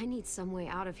 I need some way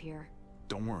out of here.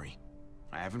 Don't worry.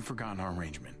 I haven't forgotten our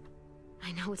arrangement.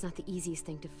 I know it's not the easiest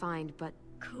thing to find, but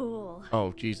cool.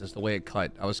 Oh, Jesus. The way it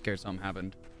cut. I was scared something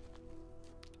happened.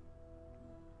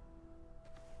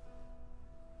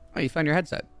 Oh, you found your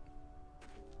headset.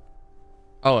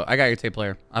 Oh, I got your tape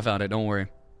player. I found it. Don't worry.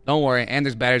 Don't worry. And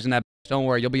there's batteries in that. Don't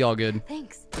worry. You'll be all good.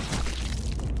 Thanks.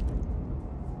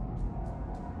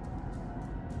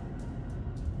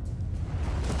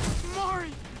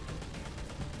 Mari!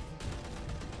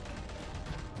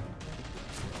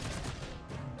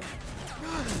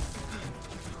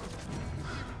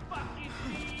 Fucking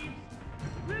thieves!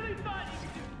 Really thought you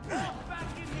could just walk back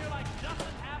in here like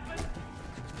nothing happened?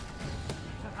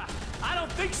 I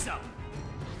don't think so.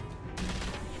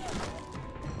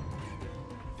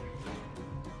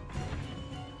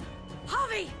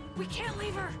 Javi! We can't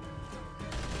leave her!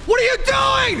 What are you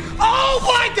doing? Oh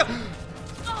my God!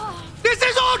 This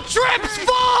is all Trip's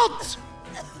fault!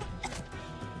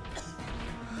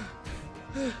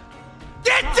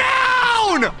 Get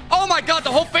down! Oh my God,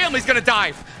 the whole family's gonna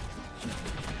die.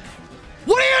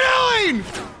 What are you doing?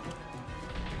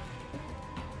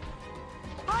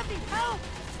 Javi, help!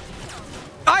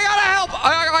 I gotta help.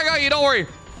 I got you. Don't worry.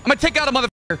 I'm gonna take out a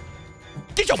motherfucker.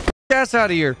 Get your ass out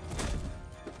of here.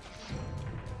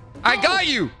 I got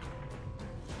you.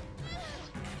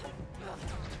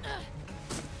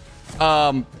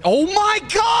 Oh my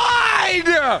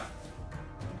God!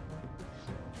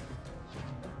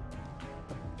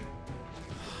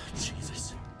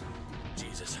 Jesus.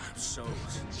 Jesus, I'm so...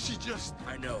 She just...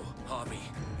 I know, Javi,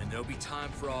 and there'll be time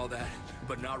for all that,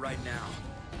 but not right now.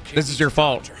 This is your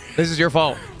fault. This is your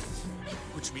fault.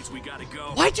 Which means we gotta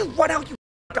go. Why'd you run out? You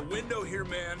The window here,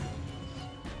 man.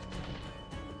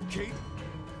 Kate,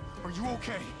 are you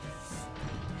okay?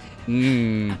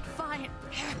 Fine.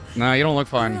 Nah, you don't look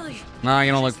fine. Really? Nah,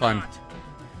 you don't look fine.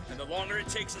 And the longer it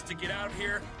takes us to get out of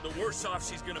here, the worse off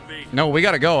she's gonna be. No, we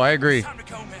gotta go. I agree. Time to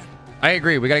go, man. I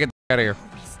agree. We gotta get the out of here.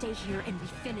 We stay here and we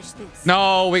finish this.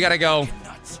 No, we gotta go.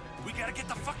 Nuts. We gotta get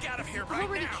the fuck out of here I right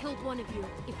already now. killed one of you.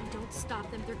 If we don't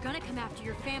stop them, they're gonna come after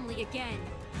your family again.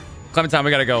 Clementine,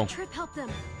 we gotta go. Trip, help them.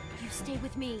 You stay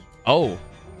with me. Oh.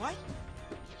 What?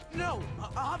 No,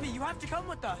 Javi, you have to come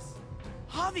with us.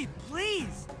 Javi,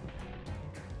 please.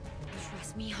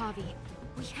 Trust me, Javi.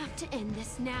 We have to end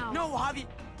this now. No, Javi,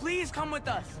 please come with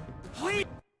us. Please.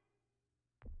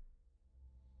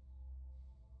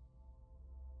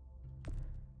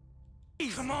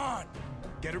 Come on.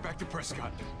 Get her back to Prescott.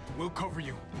 Prescott. We'll cover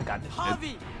you. I got this.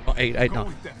 Javi! Oh, hey, Go no.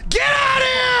 with them. Get out of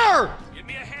here! Give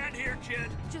me a hand here, kid.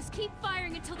 Just keep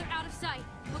firing until they're out of sight,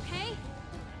 okay?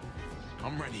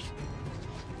 I'm ready.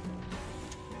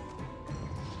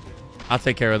 I'll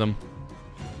take care of them.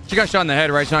 She got shot in the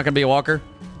head, right? She's not gonna be a walker.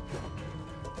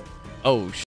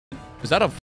 Oh, is that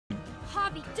a?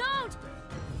 Javi, don't!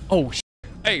 Oh,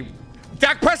 hey,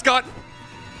 Dak Prescott.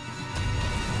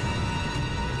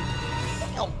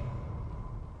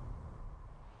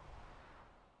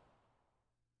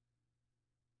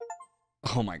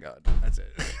 Oh my God, that's it.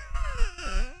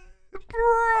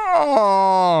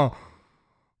 Bro.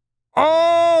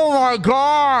 Oh my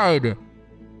God.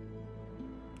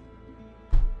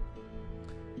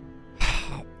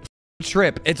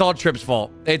 Trip. It's all Trip's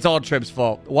fault. It's all Trip's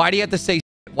fault. Why do you have to say?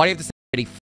 Why do you have to say that? He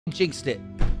jinxed it.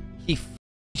 He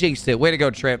jinxed it. Way to go,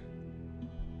 Trip.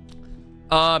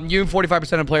 You and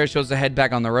 45% of players chose to head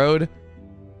back on the road.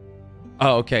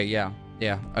 Oh, okay. Yeah.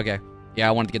 Yeah. Okay. Yeah,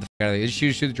 I wanted to get the fuck out of there. Did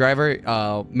you shoot the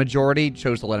driver? Majority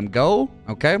chose to let him go.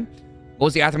 Okay. What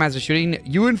was the aftermath of the shooting?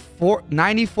 You and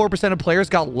 94% of players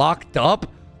got locked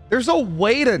up. There's a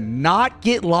way to not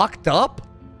get locked up.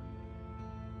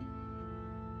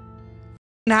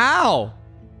 How?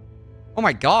 Oh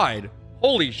my God.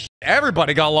 Holy shit.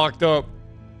 Everybody got locked up.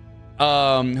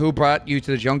 Who brought you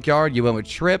to the junkyard? You went with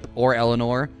Trip or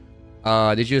Eleanor.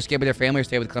 Did you escape with your family or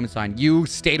stay with Clementine? You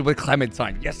stayed with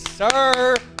Clementine. Yes,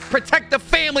 sir. Protect the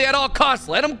family at all costs.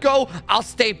 Let them go. I'll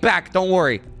stay back. Don't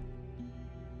worry.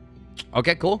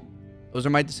 Okay, cool. Those are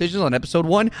my decisions on episode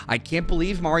 1. I can't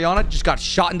believe Mariana just got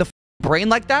shot in the brain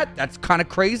like that. That's kind of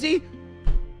crazy.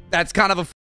 That's kind of a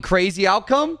crazy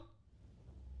outcome.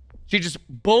 She just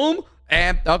boom.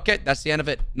 And okay, that's the end of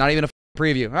it. Not even a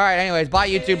preview. All right, anyways, bye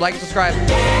YouTube. Like and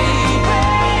subscribe.